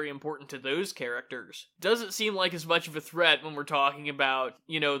being very important to those characters, doesn't seem like as much of a threat when we're talking about,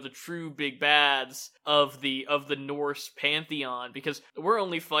 you know, the true big bads of the Norse pantheon, because we're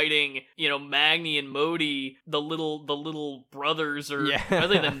only fighting, you know, Magni and Modi, the little brothers, or are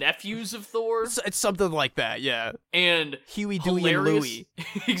they the nephews of Thor? It's something like that, yeah. And Huey, Dewey, and Louie.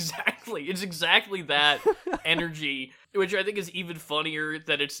 Exactly. It's exactly that energy, which I think is even funnier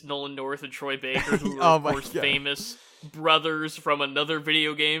that it's Nolan North and Troy Baker, who are, of course, famous brothers from another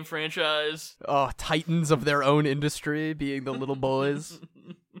video game franchise. Titans of their own industry, being the little boys.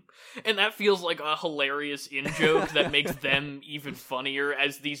 And that feels like a hilarious in-joke that makes them even funnier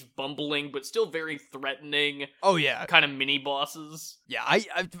as these bumbling but still very threatening kind of mini-bosses. Yeah, I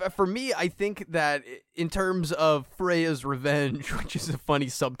for me, I think that in terms of Freya's Revenge, which is a funny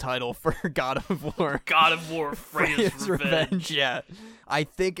subtitle for God of War. God of War, Freya's Revenge. Yeah. I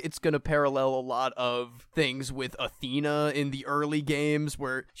think it's going to parallel a lot of things with Athena in the early games,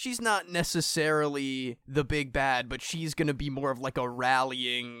 where she's not necessarily the big bad, but she's going to be more of like a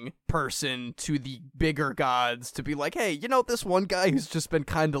rallying person to the bigger gods to be like, hey, you know, this one guy who's just been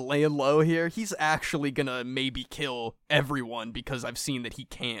kind of laying low here, he's actually going to maybe kill everyone because I've seen that he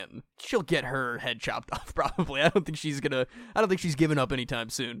can. She'll get her head chopped off probably. I don't think she's giving up anytime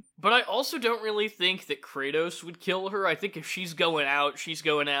soon. But I also don't really think that Kratos would kill her. I think if she's going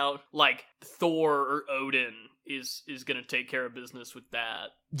out like Thor or Odin is going to take care of business with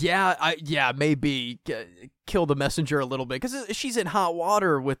that. Yeah, maybe kill the messenger a little bit, because she's in hot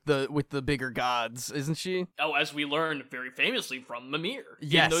water with the bigger gods, isn't she? Oh, as we learned very famously from Mimir.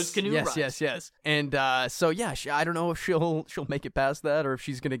 Yes, in those canoe rides. Yes. And so yeah, I don't know if she'll make it past that, or if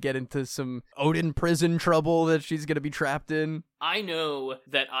she's gonna get into some Odin prison trouble that she's gonna be trapped in. I know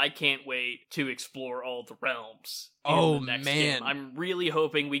that I can't wait to explore all the realms. Oh, the next man. game. I'm really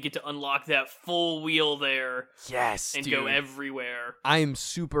hoping we get to unlock that full wheel there. Yes, and dude. go everywhere. I am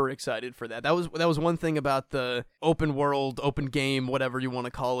super excited for that. That was one thing about the open world, open game, whatever you want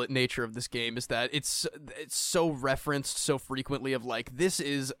to call it, nature of this game, is that it's so referenced so frequently of like, this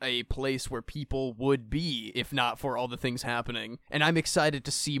is a place where people would be if not for all the things happening. And I'm excited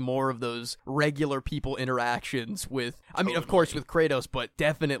to see more of those regular people interactions with, I mean, of course with Kratos, but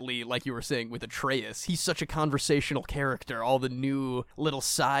definitely, like you were saying, with Atreus. He's such a conversational character. All the new little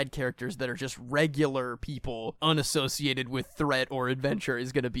side characters that are just regular people unassociated with threat or adventure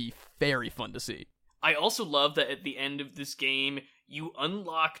is going to be very fun to see. I also love that at the end of this game, you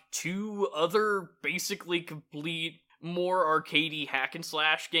unlock 2 other basically complete, more arcadey hack and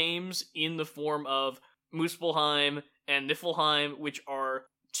slash games in the form of Muspelheim and Niflheim, which are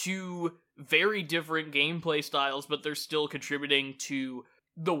 2 very different gameplay styles, but they're still contributing to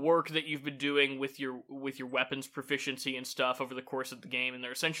the work that you've been doing with your weapons proficiency and stuff over the course of the game, and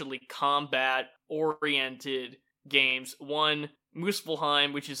they're essentially combat-oriented games. One,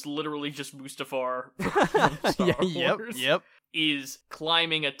 Muspelheim, which is literally just Mustafar from Star Wars, yep. is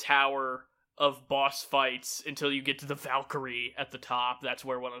climbing a tower of boss fights until you get to the Valkyrie at the top. That's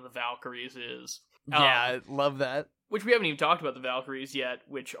where one of the Valkyries is. Yeah, I love that. Which we haven't even talked about the Valkyries yet,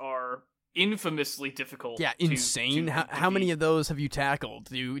 which are infamously difficult. Yeah, insane. To how many of those have you tackled?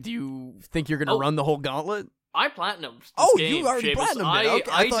 Do you think you're gonna run the whole gauntlet? I platinumed this game, you already Seamus. platinumed it.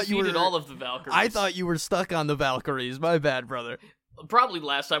 Okay, I thought defeated all of the Valkyries. I thought you were stuck on the Valkyries. My bad, brother. Probably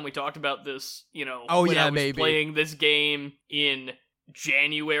last time we talked about this, when I was maybe playing this game in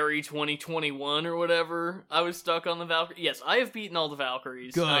January 2021 or whatever, I was stuck on the Valkyries. Yes, I have beaten all the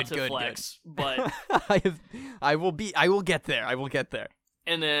Valkyries. Not to flex, but I will get there. I will get there.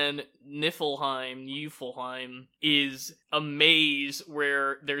 And then Niflheim, is a maze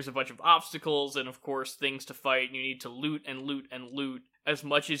where there's a bunch of obstacles and, of course, things to fight. And you need to loot and loot and loot as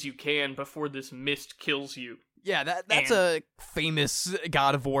much as you can before this mist kills you. Yeah, that's a famous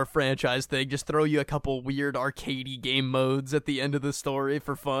God of War franchise thing. Just throw you a couple weird arcadey game modes at the end of the story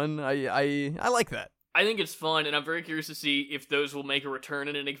for fun. I like that. I think it's fun, and I'm very curious to see if those will make a return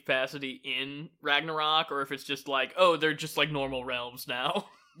in any capacity in Ragnarok, or if it's just like, oh, they're just like normal realms now.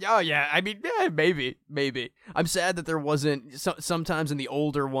 Oh, yeah. I mean, yeah, maybe. I'm sad that there wasn't... sometimes in the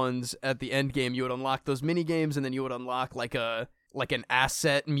older ones at the end game, you would unlock those mini games, and then you would unlock like an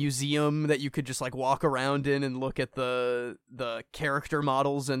asset museum that you could just like walk around in and look at the character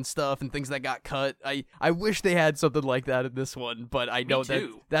models and stuff and things that got cut. I wish they had something like that in this one, but I know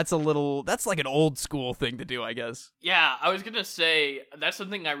that's like an old school thing to do, I guess. Yeah, I was gonna say that's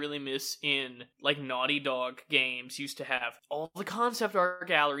something I really miss in like Naughty Dog games. Used to have all the concept art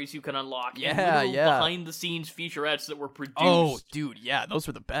galleries you can unlock. Yeah. Behind the scenes featurettes that were produced. Oh, dude, yeah, those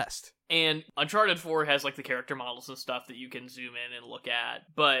were the best. And Uncharted 4 has like the character models and stuff that you can zoom in and look at.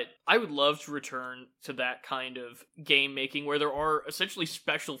 But I would love to return to that kind of game making where there are essentially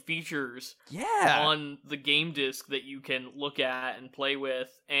special features on the game disc that you can look at and play with.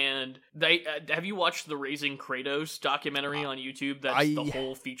 And they have you watched the Raising Kratos documentary on YouTube? That's the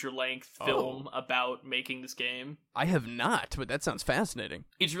whole feature-length film about making this game. I have not, but that sounds fascinating.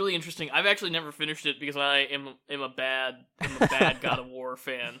 It's really interesting. I've actually never finished it because I am a bad God of War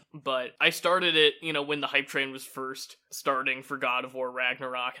fan. But I started it, when the hype train was first starting for God of War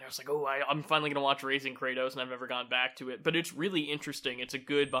Ragnarok, and I was like, oh, I'm finally going to watch Raising Kratos, and I've never gone back to it. But it's really interesting. It's a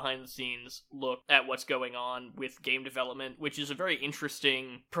good behind-the-scenes look at what's going on with game development, which is a very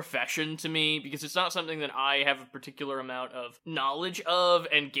interesting profession to me, because it's not something that I have a particular amount of knowledge of,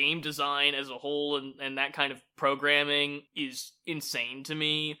 and game design as a whole and that kind of programming is insane to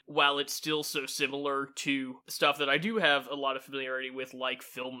me, while it's still so similar to stuff that I do have a lot of familiarity with, like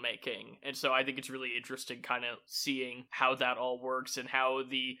filmmaking. And so I think it's really interesting kind of seeing how that all works and how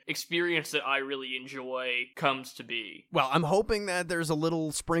the experience that I really enjoy comes to be. Well, I'm hoping that there's a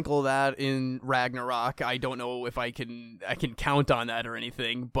little sprinkle of that in Ragnarok. I don't know if I can count on that or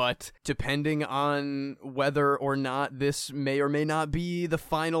anything, but depending on whether or not this may or may not be the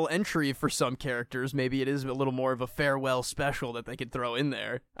final entry for some characters, maybe it is a little more of a farewell special that they could throw in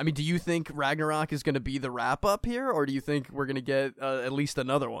there. I mean, do you think Ragnarok is going to be the wrap-up here, or do you think we're going to get at least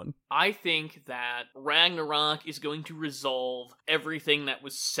another one? I think that Ragnarok is going to resolve everything that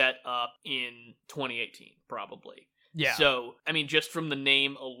was set up in 2018, probably. Yeah. So, I mean, just from the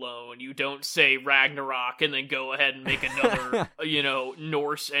name alone, you don't say Ragnarok and then go ahead and make another,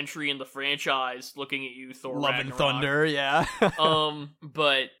 Norse entry in the franchise looking at you, Thor Love Ragnarok. and Thunder, yeah.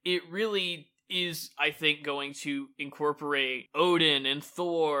 But it really is, I think, going to incorporate Odin and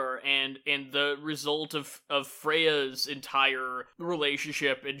Thor and the result of Freya's entire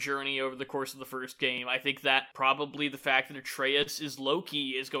relationship and journey over the course of the first game. I think that probably the fact that Atreus is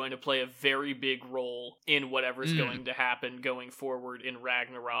Loki is going to play a very big role in whatever's going to happen going forward in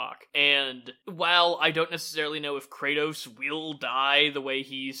Ragnarok. And while I don't necessarily know if Kratos will die the way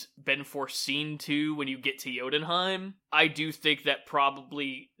he's been foreseen to when you get to Jotunheim, I do think that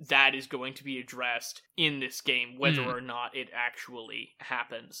probably that is going to be addressed in this game, whether or not it actually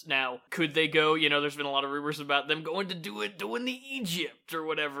happens. Now, could they go, there's been a lot of rumors about them going to doing the Egypt or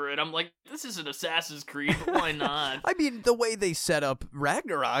whatever, and I'm like, this is an Assassin's Creed, but why not? I mean, the way they set up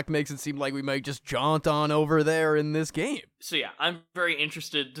Ragnarok makes it seem like we might just jaunt on over there in this game. So yeah, I'm very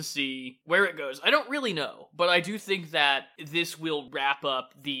interested to see where it goes. I don't really know, but I do think that this will wrap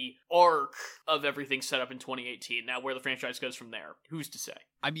up the arc of everything set up in 2018. Now, where the franchise goes from there, who's to say?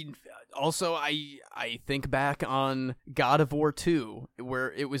 I mean, also, I think back on God of War 2,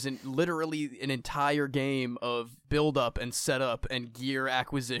 where it was literally an entire game of build-up and setup and gear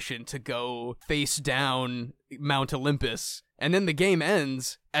acquisition to go face down Mount Olympus. And then the game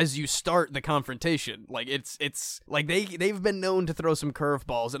ends as you start the confrontation. Like, it's like they've been known to throw some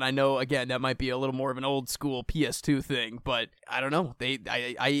curveballs, and I know, again, that might be a little more of an old school PS2 thing, but I don't know.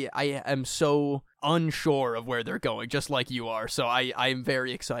 I am so unsure of where they're going, just like you are. So I'm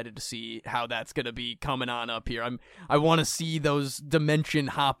very excited to see how that's going to be coming on up here. I want to see those dimension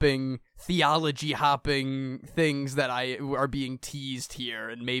hopping, theology hopping things that are being teased here,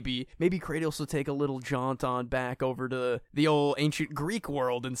 and maybe Kratos will take a little jaunt on back over to the old ancient Greek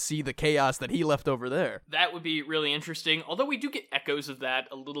world and see the chaos that he left over there. That would be really interesting, although we do get echoes of that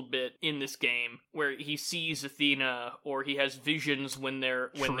a little bit in this game, where he sees Athena, or he has visions when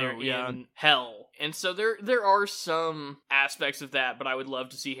they're in hell. And so there are some aspects of that, but I would love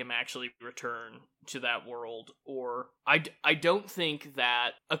to see him actually return to that world. Or I don't think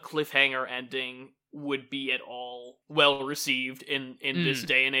that a cliffhanger ending would be at all well received in this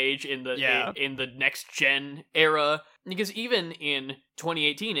day and age, in the next gen era, because even in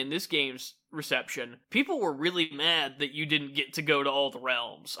 2018, in this game's reception, people were really mad that you didn't get to go to all the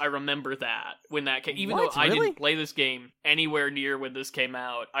realms. I remember that when that came, even though I didn't play this game anywhere near when this came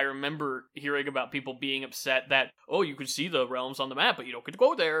out, I remember hearing about people being upset that, oh, you could see the realms on the map, but you don't get to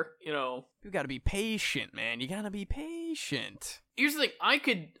go there, You gotta be patient, man. You gotta be patient. Here's the thing, I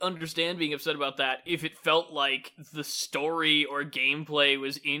could understand being upset about that if it felt like the story or gameplay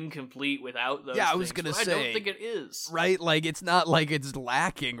was incomplete without those things. I was gonna say. I don't think it is. Right? Like, it's not like it's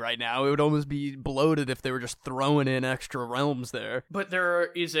lacking right now. It would almost be bloated if they were just throwing in extra realms there. But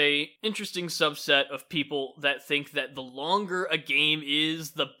there is a interesting subset of people that think that the longer a game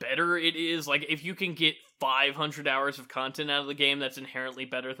is, the better it is. Like, if you can get 500 hours of content out of the game, that's inherently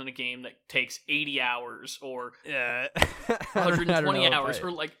better than a game that takes 80 hours or 120 hours. Or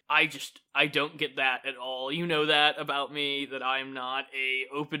like, I don't get that at all. You know that about me, that I'm not a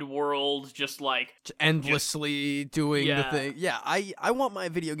open world, just endlessly doing the thing. Yeah, I want my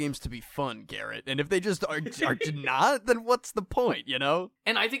video games to be fun, Garrett. And if they just are not, then what's the point,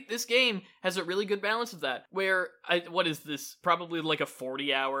 And I think this game has a really good balance of that, where, what is this? Probably like a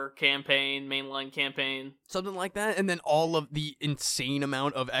 40-hour campaign, mainline campaign. Something like that, and then all of the insane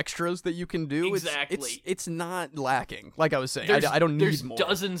amount of extras that you can do. Exactly. It's not lacking. Like I was saying, I don't need more. There's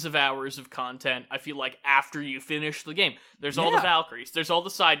dozens of hours of content, I feel like, after you finish the game. There's all the Valkyries, there's all the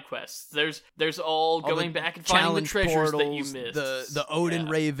side quests, there's all going back and finding the treasures that you missed. The Odin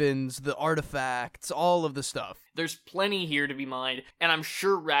Ravens, the artifacts, all of the stuff. There's plenty here to be mined, and I'm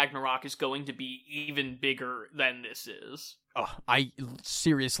sure Ragnarok is going to be even bigger than this is. Oh, I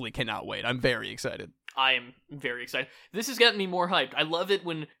seriously cannot wait. I'm very excited. I am very excited. This has gotten me more hyped. I love it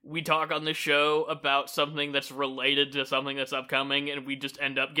when we talk on the show about something that's related to something that's upcoming, and we just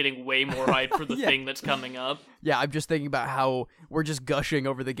end up getting way more hyped for the thing that's coming up. Yeah, I'm just thinking about how we're just gushing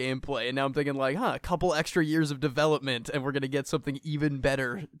over the gameplay, and now I'm thinking like, a couple extra years of development, and we're gonna get something even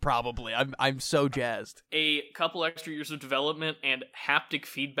better, probably. I'm so jazzed. A couple extra years of development and haptic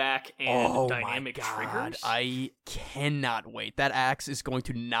feedback and dynamic triggers. I cannot wait. That axe is going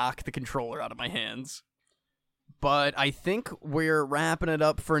to knock the controller out of my hands. But I think we're wrapping it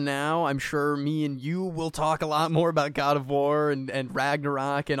up for now. I'm sure me and you will talk a lot more about God of War and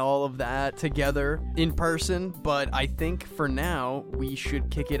Ragnarok and all of that together in person. But I think for now, we should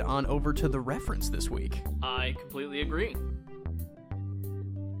kick it on over to the reference this week. I completely agree.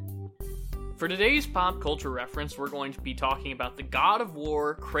 For today's pop culture reference, we're going to be talking about the God of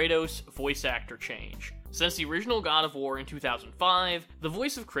War Kratos voice actor change. Since the original God of War in 2005, the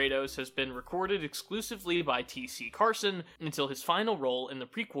voice of Kratos has been recorded exclusively by T.C. Carson until his final role in the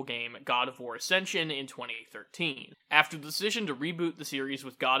prequel game God of War Ascension in 2013. After the decision to reboot the series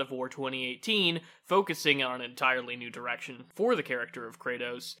with God of War 2018, focusing on an entirely new direction for the character of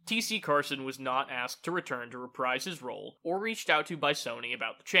Kratos, T.C. Carson was not asked to return to reprise his role or reached out to by Sony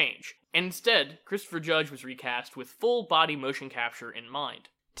about the change. And instead, Christopher Judge was recast with full body motion capture in mind.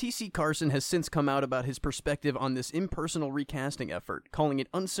 T.C. Carson has since come out about his perspective on this impersonal recasting effort, calling it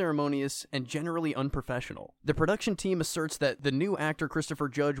unceremonious and generally unprofessional. The production team asserts that the new actor Christopher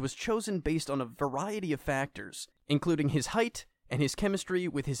Judge was chosen based on a variety of factors, including his height, and his chemistry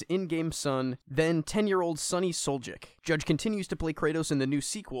with his in-game son, then 10-year-old Sonny Suljic. Judge continues to play Kratos in the new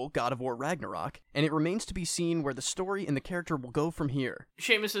sequel, God of War Ragnarok, and it remains to be seen where the story and the character will go from here.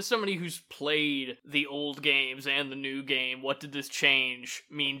 Seamus, as somebody who's played the old games and the new game, what did this change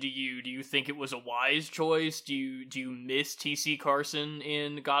mean to you? Do you think it was a wise choice? Do you miss T.C. Carson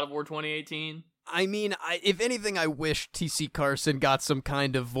in God of War 2018? I mean, if anything, I wish T.C. Carson got some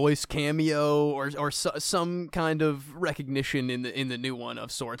kind of voice cameo or some kind of recognition in the new one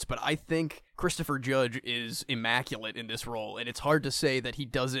of sorts. But I think Christopher Judge is immaculate in this role, and it's hard to say that he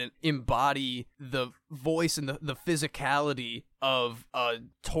doesn't embody the voice and the physicality of a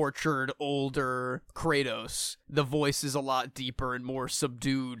tortured, older Kratos. The voice is a lot deeper and more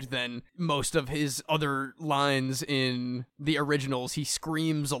subdued than most of his other lines in the originals. He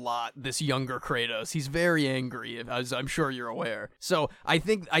screams a lot, this younger Kratos. He's very angry, as I'm sure you're aware. So I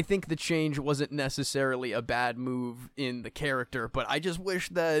think the change wasn't necessarily a bad move in the character, but I just wish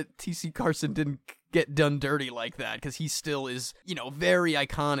that T.C. Carson didn't get done dirty like that, because he still is, very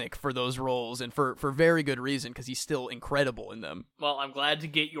iconic for those roles, and for very good reason, because he's still incredible in them. Well, I'm glad to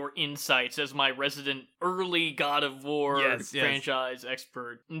get your insights as my resident early God of War franchise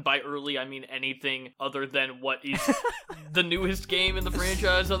expert. And by early, I mean anything other than what is the newest game in the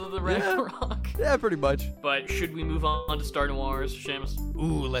franchise other than Ragnarok. Yeah, pretty much. But should we move on to Star Noirs, Seamus?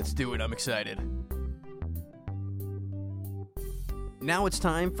 Ooh, let's do it. I'm excited. Now it's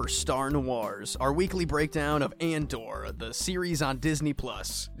time for Star Noirs, our weekly breakdown of Andor, the series on Disney+.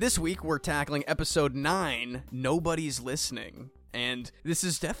 This week, we're tackling episode 9, Nobody's Listening. And this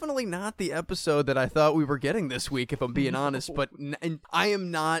is definitely not the episode that I thought we were getting this week, if I'm being honest, but I am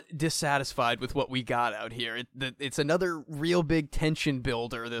not dissatisfied with what we got out here. It's another real big tension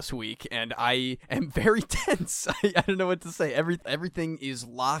builder this week, and I am very tense. I don't know what to say. Everything is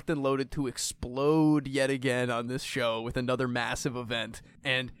locked and loaded to explode yet again on this show with another massive event,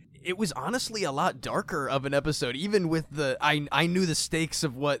 and it was honestly a lot darker of an episode, even with I knew the stakes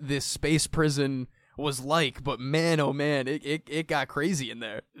of what this space prison was like, but man, oh man, it got crazy in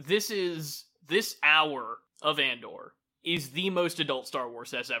there. This hour of Andor is the most adult Star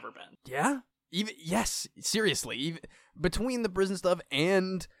Wars has ever been. Yeah? Seriously. Between the prison stuff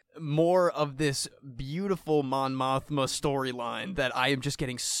and more of this beautiful Mon Mothma storyline that I am just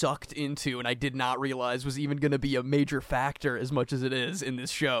getting sucked into, and I did not realize was even going to be a major factor as much as it is in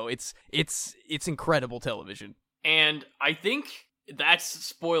this show. It's incredible television. And I think that's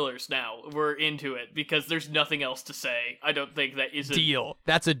spoilers now. We're into it because there's nothing else to say. I don't think that is a deal.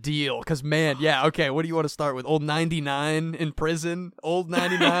 That's a deal. Because, man, yeah, okay, what do you want to start with? Old 99 in prison? Old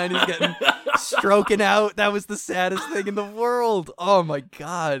 99 is getting stroking out. That was the saddest thing in the world. Oh, my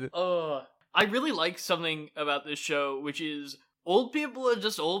God. I really like something about this show, which is old people are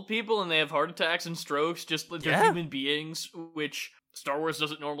just old people and they have heart attacks and strokes, just like they're human beings, which Star Wars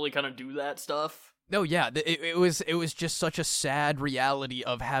doesn't normally kind of do that stuff. No, yeah, it was just such a sad reality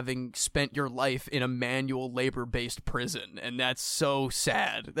of having spent your life in a manual labor-based prison, and that's so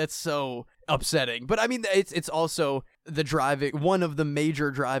sad. That's so upsetting. But I mean, it's also one of the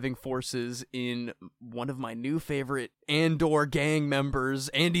major driving forces in one of my new favorite Andor gang members.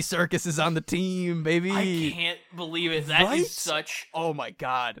 Andy Serkis is on the team, baby. I can't believe it. That is such, oh my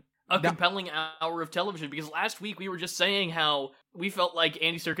God, a compelling hour of television, because last week we were just saying how we felt like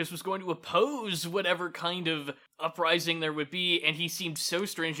Andy Serkis was going to oppose whatever kind of uprising there would be, and he seemed so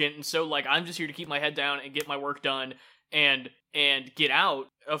stringent and so like, I'm just here to keep my head down and get my work done and get out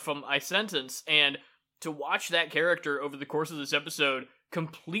from my sentence. And to watch that character over the course of this episode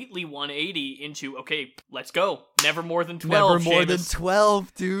completely 180 into, okay, let's go. Never more than 12, Never more than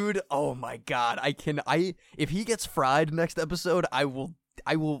 12, dude. Oh my God. If he gets fried next episode, I will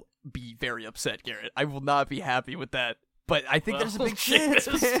be very upset, Garrett. I will not be happy with that. But I think there's a big chance,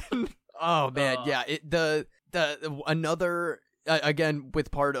 man. Oh man, yeah. Another again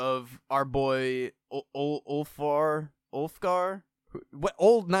with part of our boy Ulfgar, what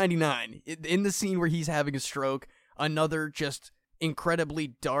old 99 in the scene where he's having a stroke. Another just incredibly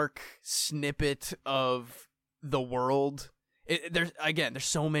dark snippet of the world. There's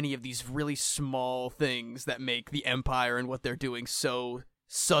so many of these really small things that make the Empire and what they're doing so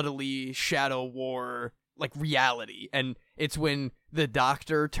subtly Shadow War like reality. And it's when the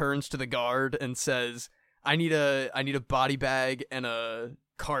Doctor turns to the guard and says, I need a body bag and a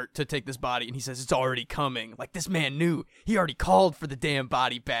cart to take this body, and he says it's already coming. Like, this man knew. He already called for the damn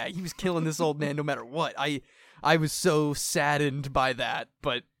body bag. He was killing this old man no matter what. I was so saddened by that,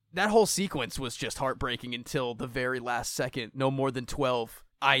 but that whole sequence was just heartbreaking until the very last second. No more than 12.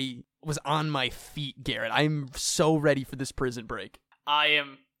 I was on my feet, Garrett. I'm so ready for this prison break.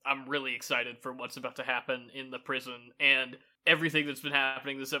 I'm really excited for what's about to happen in the prison, and everything that's been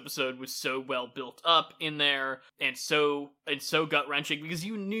happening this episode was so well built up in there, and so gut-wrenching, because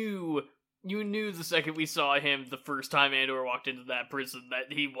you knew the second we saw him the first time Andor walked into that prison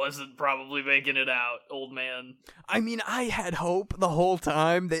that he wasn't probably making it out, old man. I mean, I had hope the whole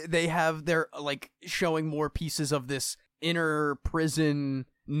time. They're like showing more pieces of this inner prison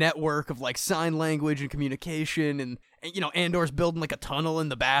network of like sign language and communication, and you know, Andor's building like a tunnel in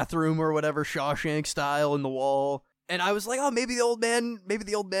the bathroom or whatever, Shawshank style in the wall. And I was like, oh, maybe the old man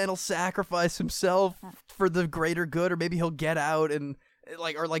will sacrifice himself for the greater good, or maybe he'll get out and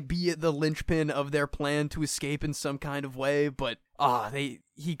be the linchpin of their plan to escape in some kind of way. But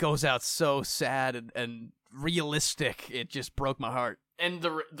he goes out so sad and realistic. It just broke my heart. And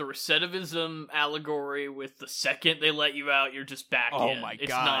the recidivism allegory with the second they let you out, you're just back in. Oh my God.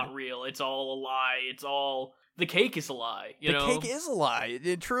 It's not real. It's all a lie. It's all... The cake is a lie, you know? The cake is a lie.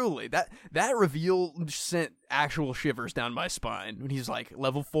 Truly. That reveal sent actual shivers down my spine. When he's like,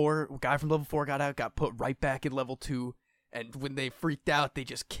 level 4, guy from level 4 got out, got put right back in level 2. And when they freaked out, they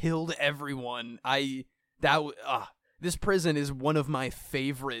just killed everyone. This prison is one of my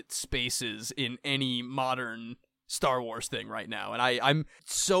favorite spaces in any modern Star Wars thing right now. And I'm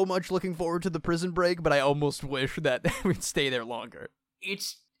so much looking forward to the prison break, but I almost wish that we'd stay there longer.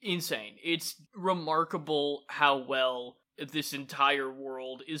 It's insane. It's remarkable how well this entire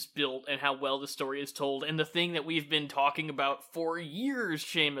world is built and how well the story is told. And the thing that we've been talking about for years,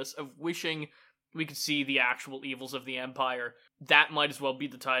 Seamus, of wishing we could see the actual evils of the Empire, that might as well be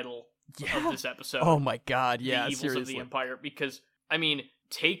the title of this episode. Oh my God, yeah, the evils seriously. of the Empire. Because, I mean,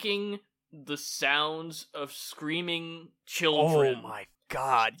 taking the sounds of screaming children... Oh my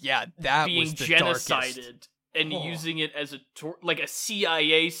God, yeah, that being was the genocided darkest. And using it as a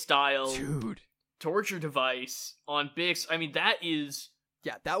CIA-style Dude. torture device on Bix. I mean, that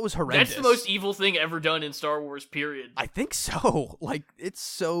was horrendous. That's the most evil thing ever done in Star Wars, period. I think so. Like, it's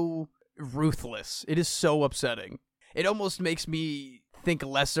so ruthless. It is so upsetting. It almost makes me think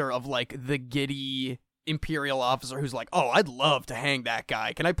lesser of, like, the giddy Imperial officer who's like, oh, I'd love to hang that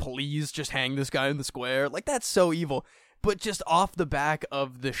guy. Can I please just hang this guy in the square? Like, that's so evil. But just off the back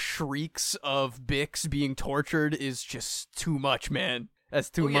of the shrieks of Bix being tortured is just too much, man. That's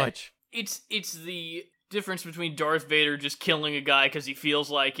too much. It's the difference between Darth Vader just killing a guy because he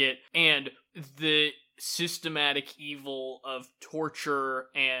feels like it, and the systematic evil of torture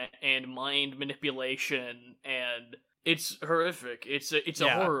and mind manipulation, and it's horrific. It's a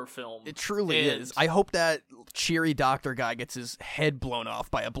horror film. It truly is. I hope that cheery doctor guy gets his head blown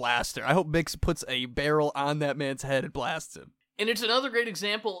off by a blaster. I hope Bix puts a barrel on that man's head and blasts him. And it's another great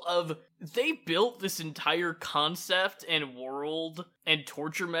example of they built this entire concept and world and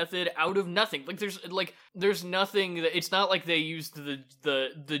torture method out of nothing. There's nothing that, it's not like they used the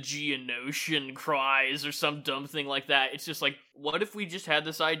Geonosian cries or some dumb thing like that. It's just like, what if we just had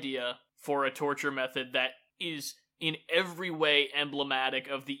this idea for a torture method that is in every way emblematic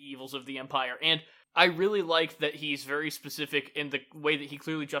of the evils of the Empire? And I really like that he's very specific in the way that he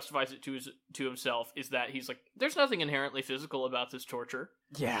clearly justifies it to himself, is that he's like, there's nothing inherently physical about this torture.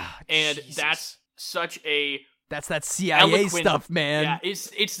 Yeah. And Jesus. that's such a... That's that CIA stuff, man. Yeah,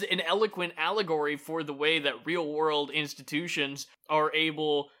 it's an eloquent allegory for the way that real-world institutions are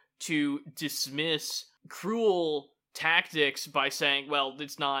able to dismiss cruel tactics by saying, well,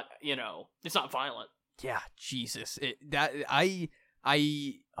 it's not violent. Yeah, Jesus. I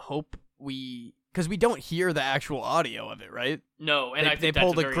hope because we don't hear the actual audio of it, right? No, and they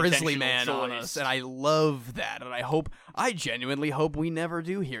pulled a grizzly man on us, and I love that, and I genuinely hope we never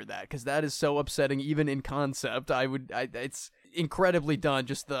do hear that, because that is so upsetting, even in concept. It's incredibly done.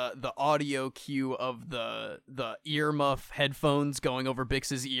 Just the audio cue of the earmuff headphones going over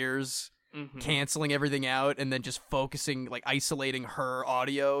Bix's ears, canceling everything out, and then just focusing, like isolating her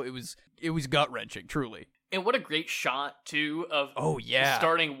audio. It was gut wrenching, truly. And what a great shot, too, of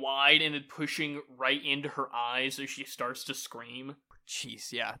starting wide and then pushing right into her eyes as she starts to scream.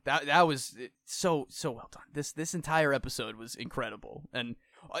 jeez, yeah, that was so well done. This entire episode was incredible. And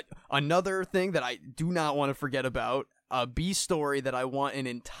another thing that I do not want to forget about, a B story that I want an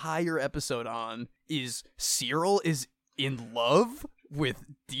entire episode on, is Cyril is in love with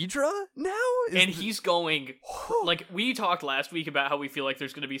Deidre now? He's going, like, we talked last week about how we feel like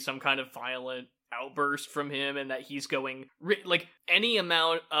there's going to be some kind of violent outburst from him, and that he's going, like, any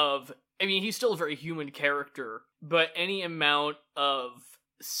amount of, I mean, he's still a very human character, but any amount of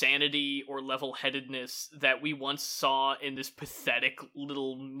sanity or level-headedness that we once saw in this pathetic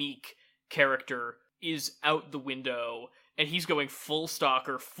little meek character is out the window, and he's going full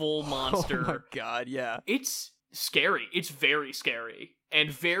stalker, full monster. Oh my god, yeah. It's scary. It's very scary. And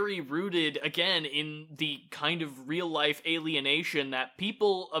very rooted, again, in the kind of real-life alienation that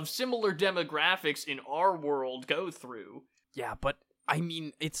people of similar demographics in our world go through. Yeah, but, I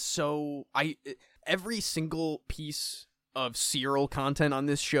mean, it's so... every single piece of Cyril content on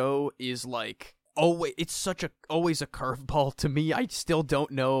this show is, like... it's always a curveball to me. I still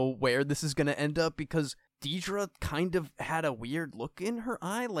don't know where this is gonna end up, because Deidre kind of had a weird look in her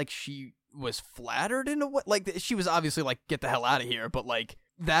eye, like she was flattered in a way. Like, she was obviously like, get the hell out of here, but like,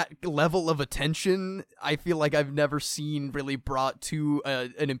 that level of attention, I feel like I've never seen really brought to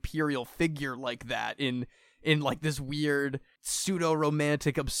an imperial figure like that in like this weird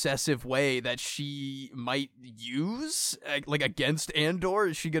pseudo-romantic obsessive way that she might use like against Andor.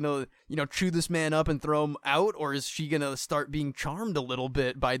 Is she gonna, chew this man up and throw him out, or is she gonna start being charmed a little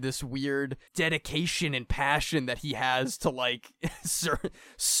bit by this weird dedication and passion that he has to like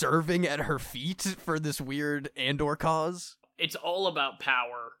serving at her feet for this weird Andor cause? It's all about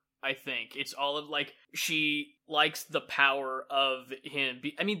power, I think. It's all of, like, she likes the power of him.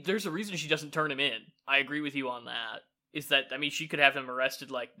 I mean, there's a reason she doesn't turn him in. I agree with you on that. Is that, I mean, she could have him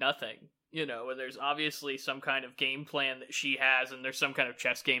arrested like nothing. And there's obviously some kind of game plan that she has, and there's some kind of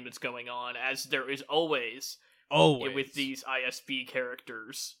chess game that's going on, as there is always with these ISB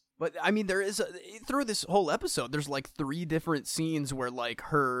characters. But, I mean, there is, through this whole episode, there's, like, 3 different scenes where, like,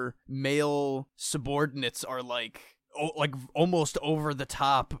 her male subordinates are, like almost over the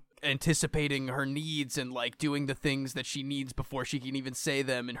top, anticipating her needs and like doing the things that she needs before she can even say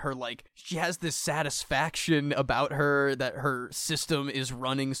them, and her like, she has this satisfaction about her that her system is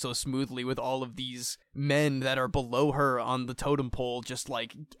running so smoothly with all of these men that are below her on the totem pole, just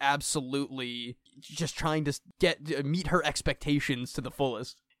like absolutely just trying to meet her expectations to the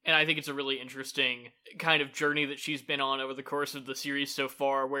fullest. And I think it's a really interesting kind of journey that she's been on over the course of the series so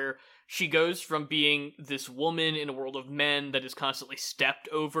far, where she goes from being this woman in a world of men that is constantly stepped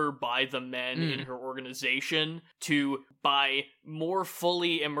over by the men in her organization, to, by more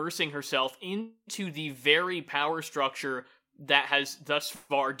fully immersing herself into the very power structure that has thus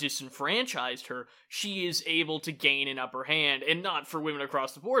far disenfranchised her, she is able to gain an upper hand, and not for women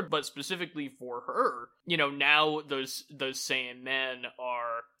across the board, but specifically for her. Now those same men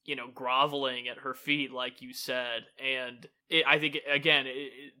are, groveling at her feet, like you said, and I think, again,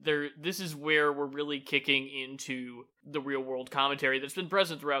 this is where we're really kicking into the real world commentary that's been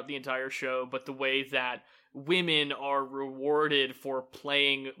present throughout the entire show, but the way that women are rewarded for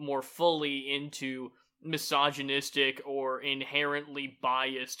playing more fully into misogynistic or inherently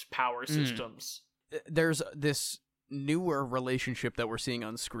biased power systems. There's this newer relationship that we're seeing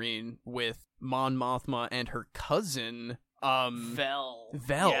on screen with Mon Mothma and her cousin, Vel,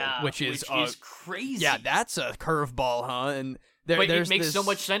 yeah, which is crazy. Yeah, that's a curveball, huh? And but it makes so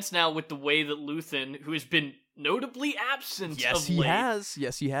much sense now with the way that Luthen, who has been notably absent of late,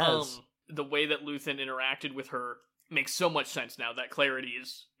 Yes, he has. The way that Luthen interacted with her makes so much sense now. That clarity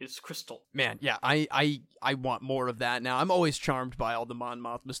is crystal. Man, yeah, I want more of that now. I'm always charmed by all the Mon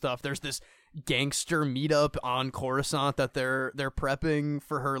Mothma stuff. There's this gangster meetup on Coruscant that they're prepping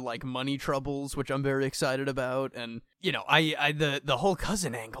for her like money troubles, which I'm very excited about. And the whole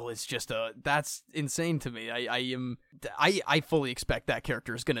cousin angle is just that's insane to me. I fully expect that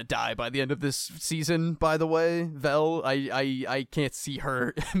character is gonna die by the end of this season. By the way, Vel, I can't see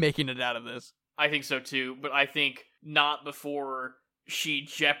her making it out of this. I think so too, but I think not before she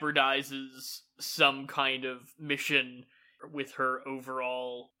jeopardizes some kind of mission with her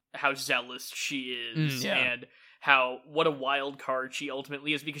overall, how zealous she is, and what a wild card she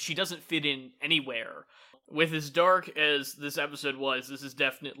ultimately is, because she doesn't fit in anywhere. With as dark as this episode was, this is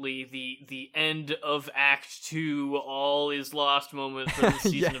definitely the end of Act 2, all is lost moment for this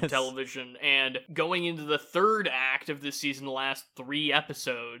season of television. And going into the third act of this season, the last 3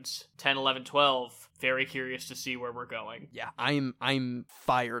 episodes, 10, 11, 12, very curious to see where we're going. Yeah, I'm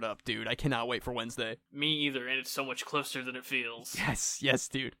fired up, dude. I cannot wait for Wednesday. Me either, and it's so much closer than it feels. Yes,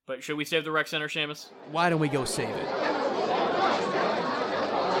 dude. But should we save the rec center, Seamus? Why don't we go save it?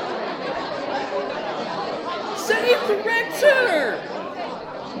 Save the Rec Center!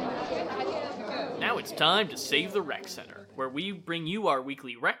 Now it's time to Save the Rec Center, where we bring you our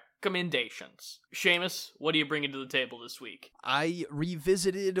weekly recommendations. Seamus, what are you bringing to the table this week? I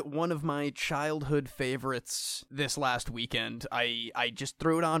revisited one of my childhood favorites this last weekend. I just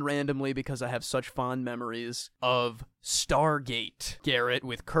threw it on randomly because I have such fond memories of Stargate, Garrett,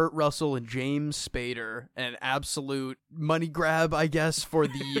 with Kurt Russell and James Spader. An absolute money grab, I guess, for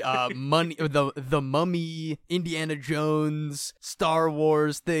the the Mummy, Indiana Jones, Star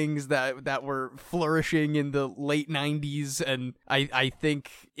Wars things that were flourishing in the late 90s, and I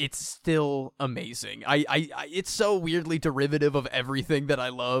think it's still amazing. It's so weirdly derivative of everything that I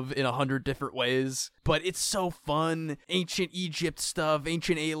love in 100 different ways, but it's so fun. Ancient Egypt stuff,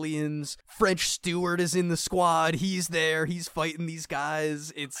 ancient aliens. French Stewart is in the squad. He's there. He's fighting these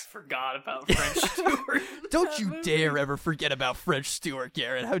guys. I forgot about French Stewart. Don't you dare ever forget about French Stewart,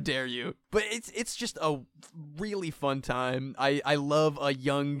 Garrett. How dare you? But it's just a really fun time. I love a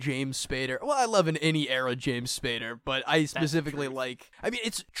young James Spader. Well, I love an any era James Spader, but I specifically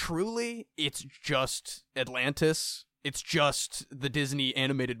it's just Atlantis. It's just the Disney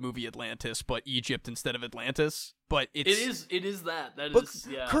animated movie Atlantis, but Egypt instead of Atlantis. But it is that.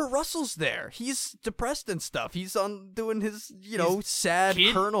 Yeah. Kurt Russell's there. He's depressed and stuff. He's on doing his, sad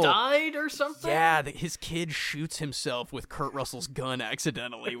kid colonel. Died or something? Yeah, his kid shoots himself with Kurt Russell's gun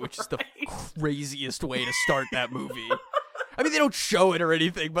accidentally, which is the craziest way to start that movie. I mean, they don't show it or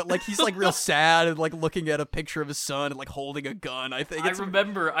anything, but he's real sad and looking at a picture of his son and holding a gun. I think I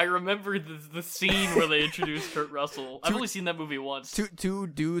remember the scene where they introduced Kurt Russell. I've only seen that movie once. Two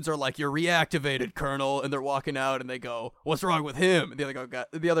dudes are like, "You're reactivated, Colonel," and they're walking out and they go, "What's wrong with him?" And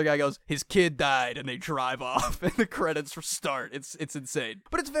the other guy goes, "His kid died," and they drive off and the credits start. It's insane,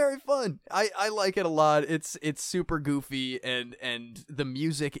 but it's very fun. I like it a lot. It's super goofy and the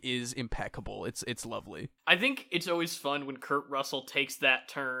music is impeccable. It's lovely. I think it's always fun when Kurt Russell takes that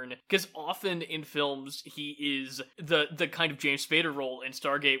turn, because often in films he is the kind of James Spader role in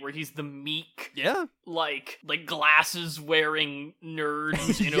Stargate where he's the meek, like glasses wearing nerd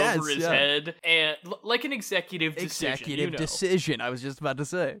who's in over his head, and like an executive decision. I was just about to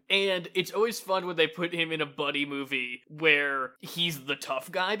say. And it's always fun when they put him in a buddy movie where he's the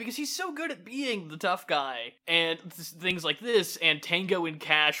tough guy, because he's so good at being the tough guy. And things like this, and Tango and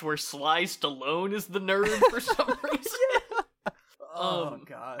Cash, where Sly Stallone is the nerd for some reason. Oh,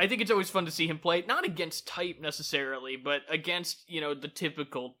 God. I think it's always fun to see him play, not against type necessarily, but against, the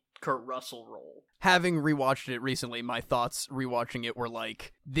typical Kurt Russell role. Having rewatched it recently, my thoughts rewatching it were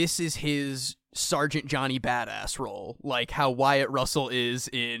this is his Sergeant Johnny Badass role, like how Wyatt Russell is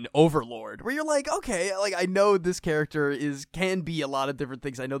in Overlord, where you're okay, I know this character can be a lot of different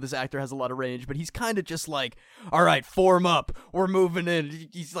things. I know this actor has a lot of range, but he's kind of just all right, form up, we're moving in.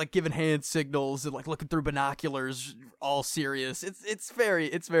 He's giving hand signals and looking through binoculars, all serious. It's very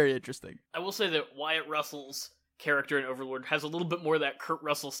interesting. I will say that Wyatt Russell's character in Overlord has a little bit more of that Kurt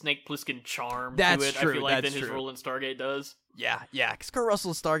Russell Snake Plissken charm to it, true, I feel than his role in Stargate does. Yeah, because Kurt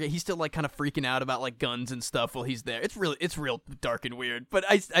Russell's Stargate, he's still kind of freaking out about guns and stuff while he's there. It's real dark and weird, but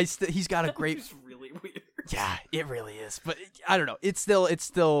he's got a great. It's really weird. Yeah, it really is, but I don't know. It's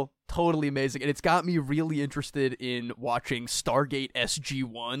still totally amazing, and it's got me really interested in watching Stargate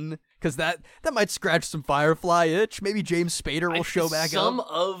SG-1, because that might scratch some Firefly itch. Maybe James Spader will show back up. Some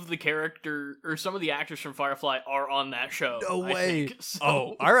of the character or some of the actors from Firefly are on that show. No way. So.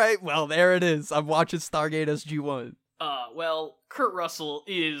 Oh, all right. Well, there it is. I'm watching Stargate SG-1. Well, Kurt Russell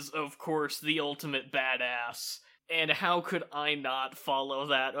is, of course, the ultimate badass. And how could I not follow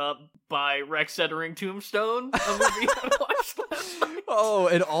that up by Rex-Centering Tombstone, a movie I watched last night? Oh,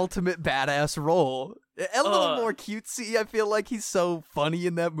 an ultimate badass role. A little more cutesy. I feel like he's so funny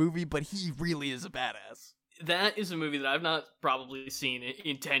in that movie, but he really is a badass. That is a movie that I've not probably seen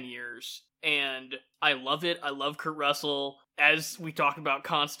in 10 years. And I love it. I love Kurt Russell, as we talk about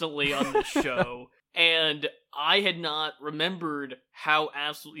constantly on this show. And I had not remembered how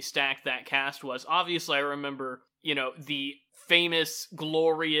absolutely stacked that cast was. Obviously, I remember, the famous,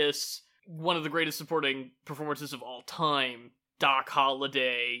 glorious, one of the greatest supporting performances of all time, Doc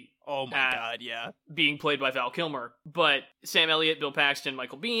Holliday. Oh my God, yeah. Being played by Val Kilmer. But Sam Elliott, Bill Paxton,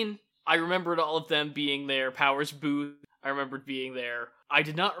 Michael Biehn, I remembered all of them being there. Powers Booth, I remembered being there. I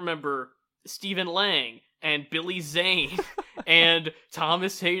did not remember Stephen Lang and Billy Zane and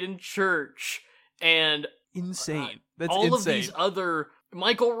Thomas Hayden Church and insane. That's all insane. of these other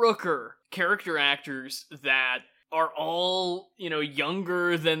Michael Rooker character actors that are all,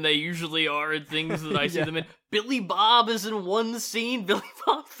 younger than they usually are in things that I see Yeah. them in. Billy Bob is in one scene. Billy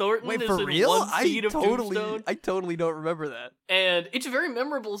Bob Thornton Wait, is for in real? one scene of Tombstone. I totally don't remember that. And it's a very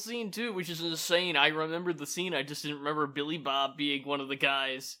memorable scene, too, which is insane. I remembered the scene, I just didn't remember Billy Bob being one of the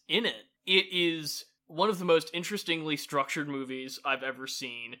guys in it. It is one of the most interestingly structured movies I've ever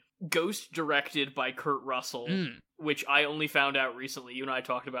seen. Ghost directed by Kurt Russell, which I only found out recently. You and I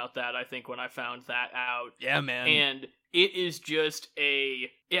talked about that, I think, when I found that out. Yeah, man. And it is just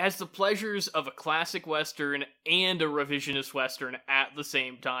it has the pleasures of a classic Western and a revisionist Western at the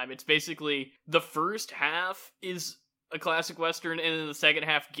same time. It's basically, the first half is a classic Western, and then the second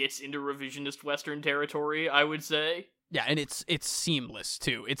half gets into revisionist Western territory, I would say. Yeah, and it's seamless,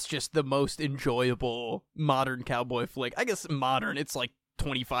 too. It's just the most enjoyable modern cowboy flick. I guess modern, it's like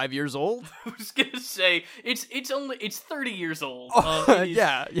 25 years old. I was gonna say, it's 30 years old.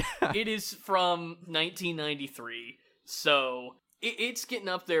 Yeah. It is from 1993, so it's getting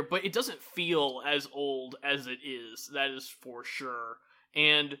up there, but it doesn't feel as old as it is, that is for sure.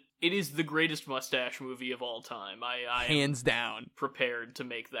 And it is the greatest mustache movie of all time. I Hands down. Prepared to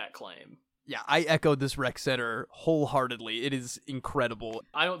make that claim. Yeah, I echoed this rec center wholeheartedly. It is incredible.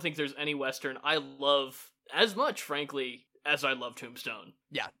 I don't think there's any Western I love as much, frankly, as I love Tombstone.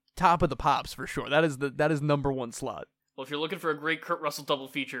 Yeah, top of the pops for sure. That is number one slot. Well, if you're looking for a great Kurt Russell double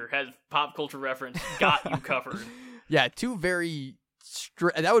feature, has Pop Culture Reference got you covered. Yeah, two very...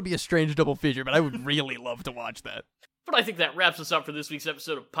 that would be a strange double feature, but I would really love to watch that. But I think that wraps us up for this week's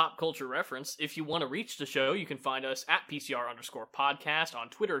episode of Pop Culture Reference. If you want to reach the show, you can find us at PCR_podcast on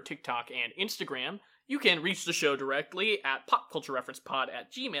Twitter, TikTok, and Instagram. You can reach the show directly at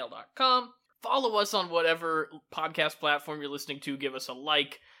popculturereferencepod@gmail.com. Follow us on whatever podcast platform you're listening to. Give us a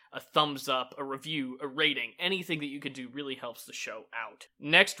like, a thumbs up, a review, a rating. Anything that you can do really helps the show out.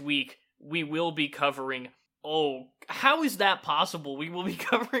 Next week, we will be covering... Oh, how is that possible? We will be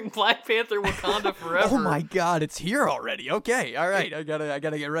covering Black Panther Wakanda Forever. Oh my god, it's here already. Okay, all right. I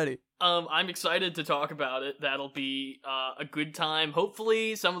gotta get ready. I'm excited to talk about it. That'll be a good time.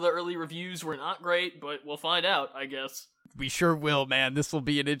 Hopefully, some of the early reviews were not great, but we'll find out, I guess. We sure will, man. This will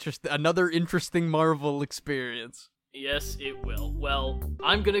be another interesting Marvel experience. Yes, it will. Well,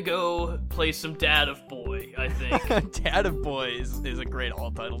 I'm gonna go play some Dad of Boy, I think. Dad of Boy is a great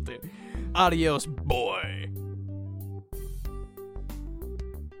alt title, too. Adios, boy.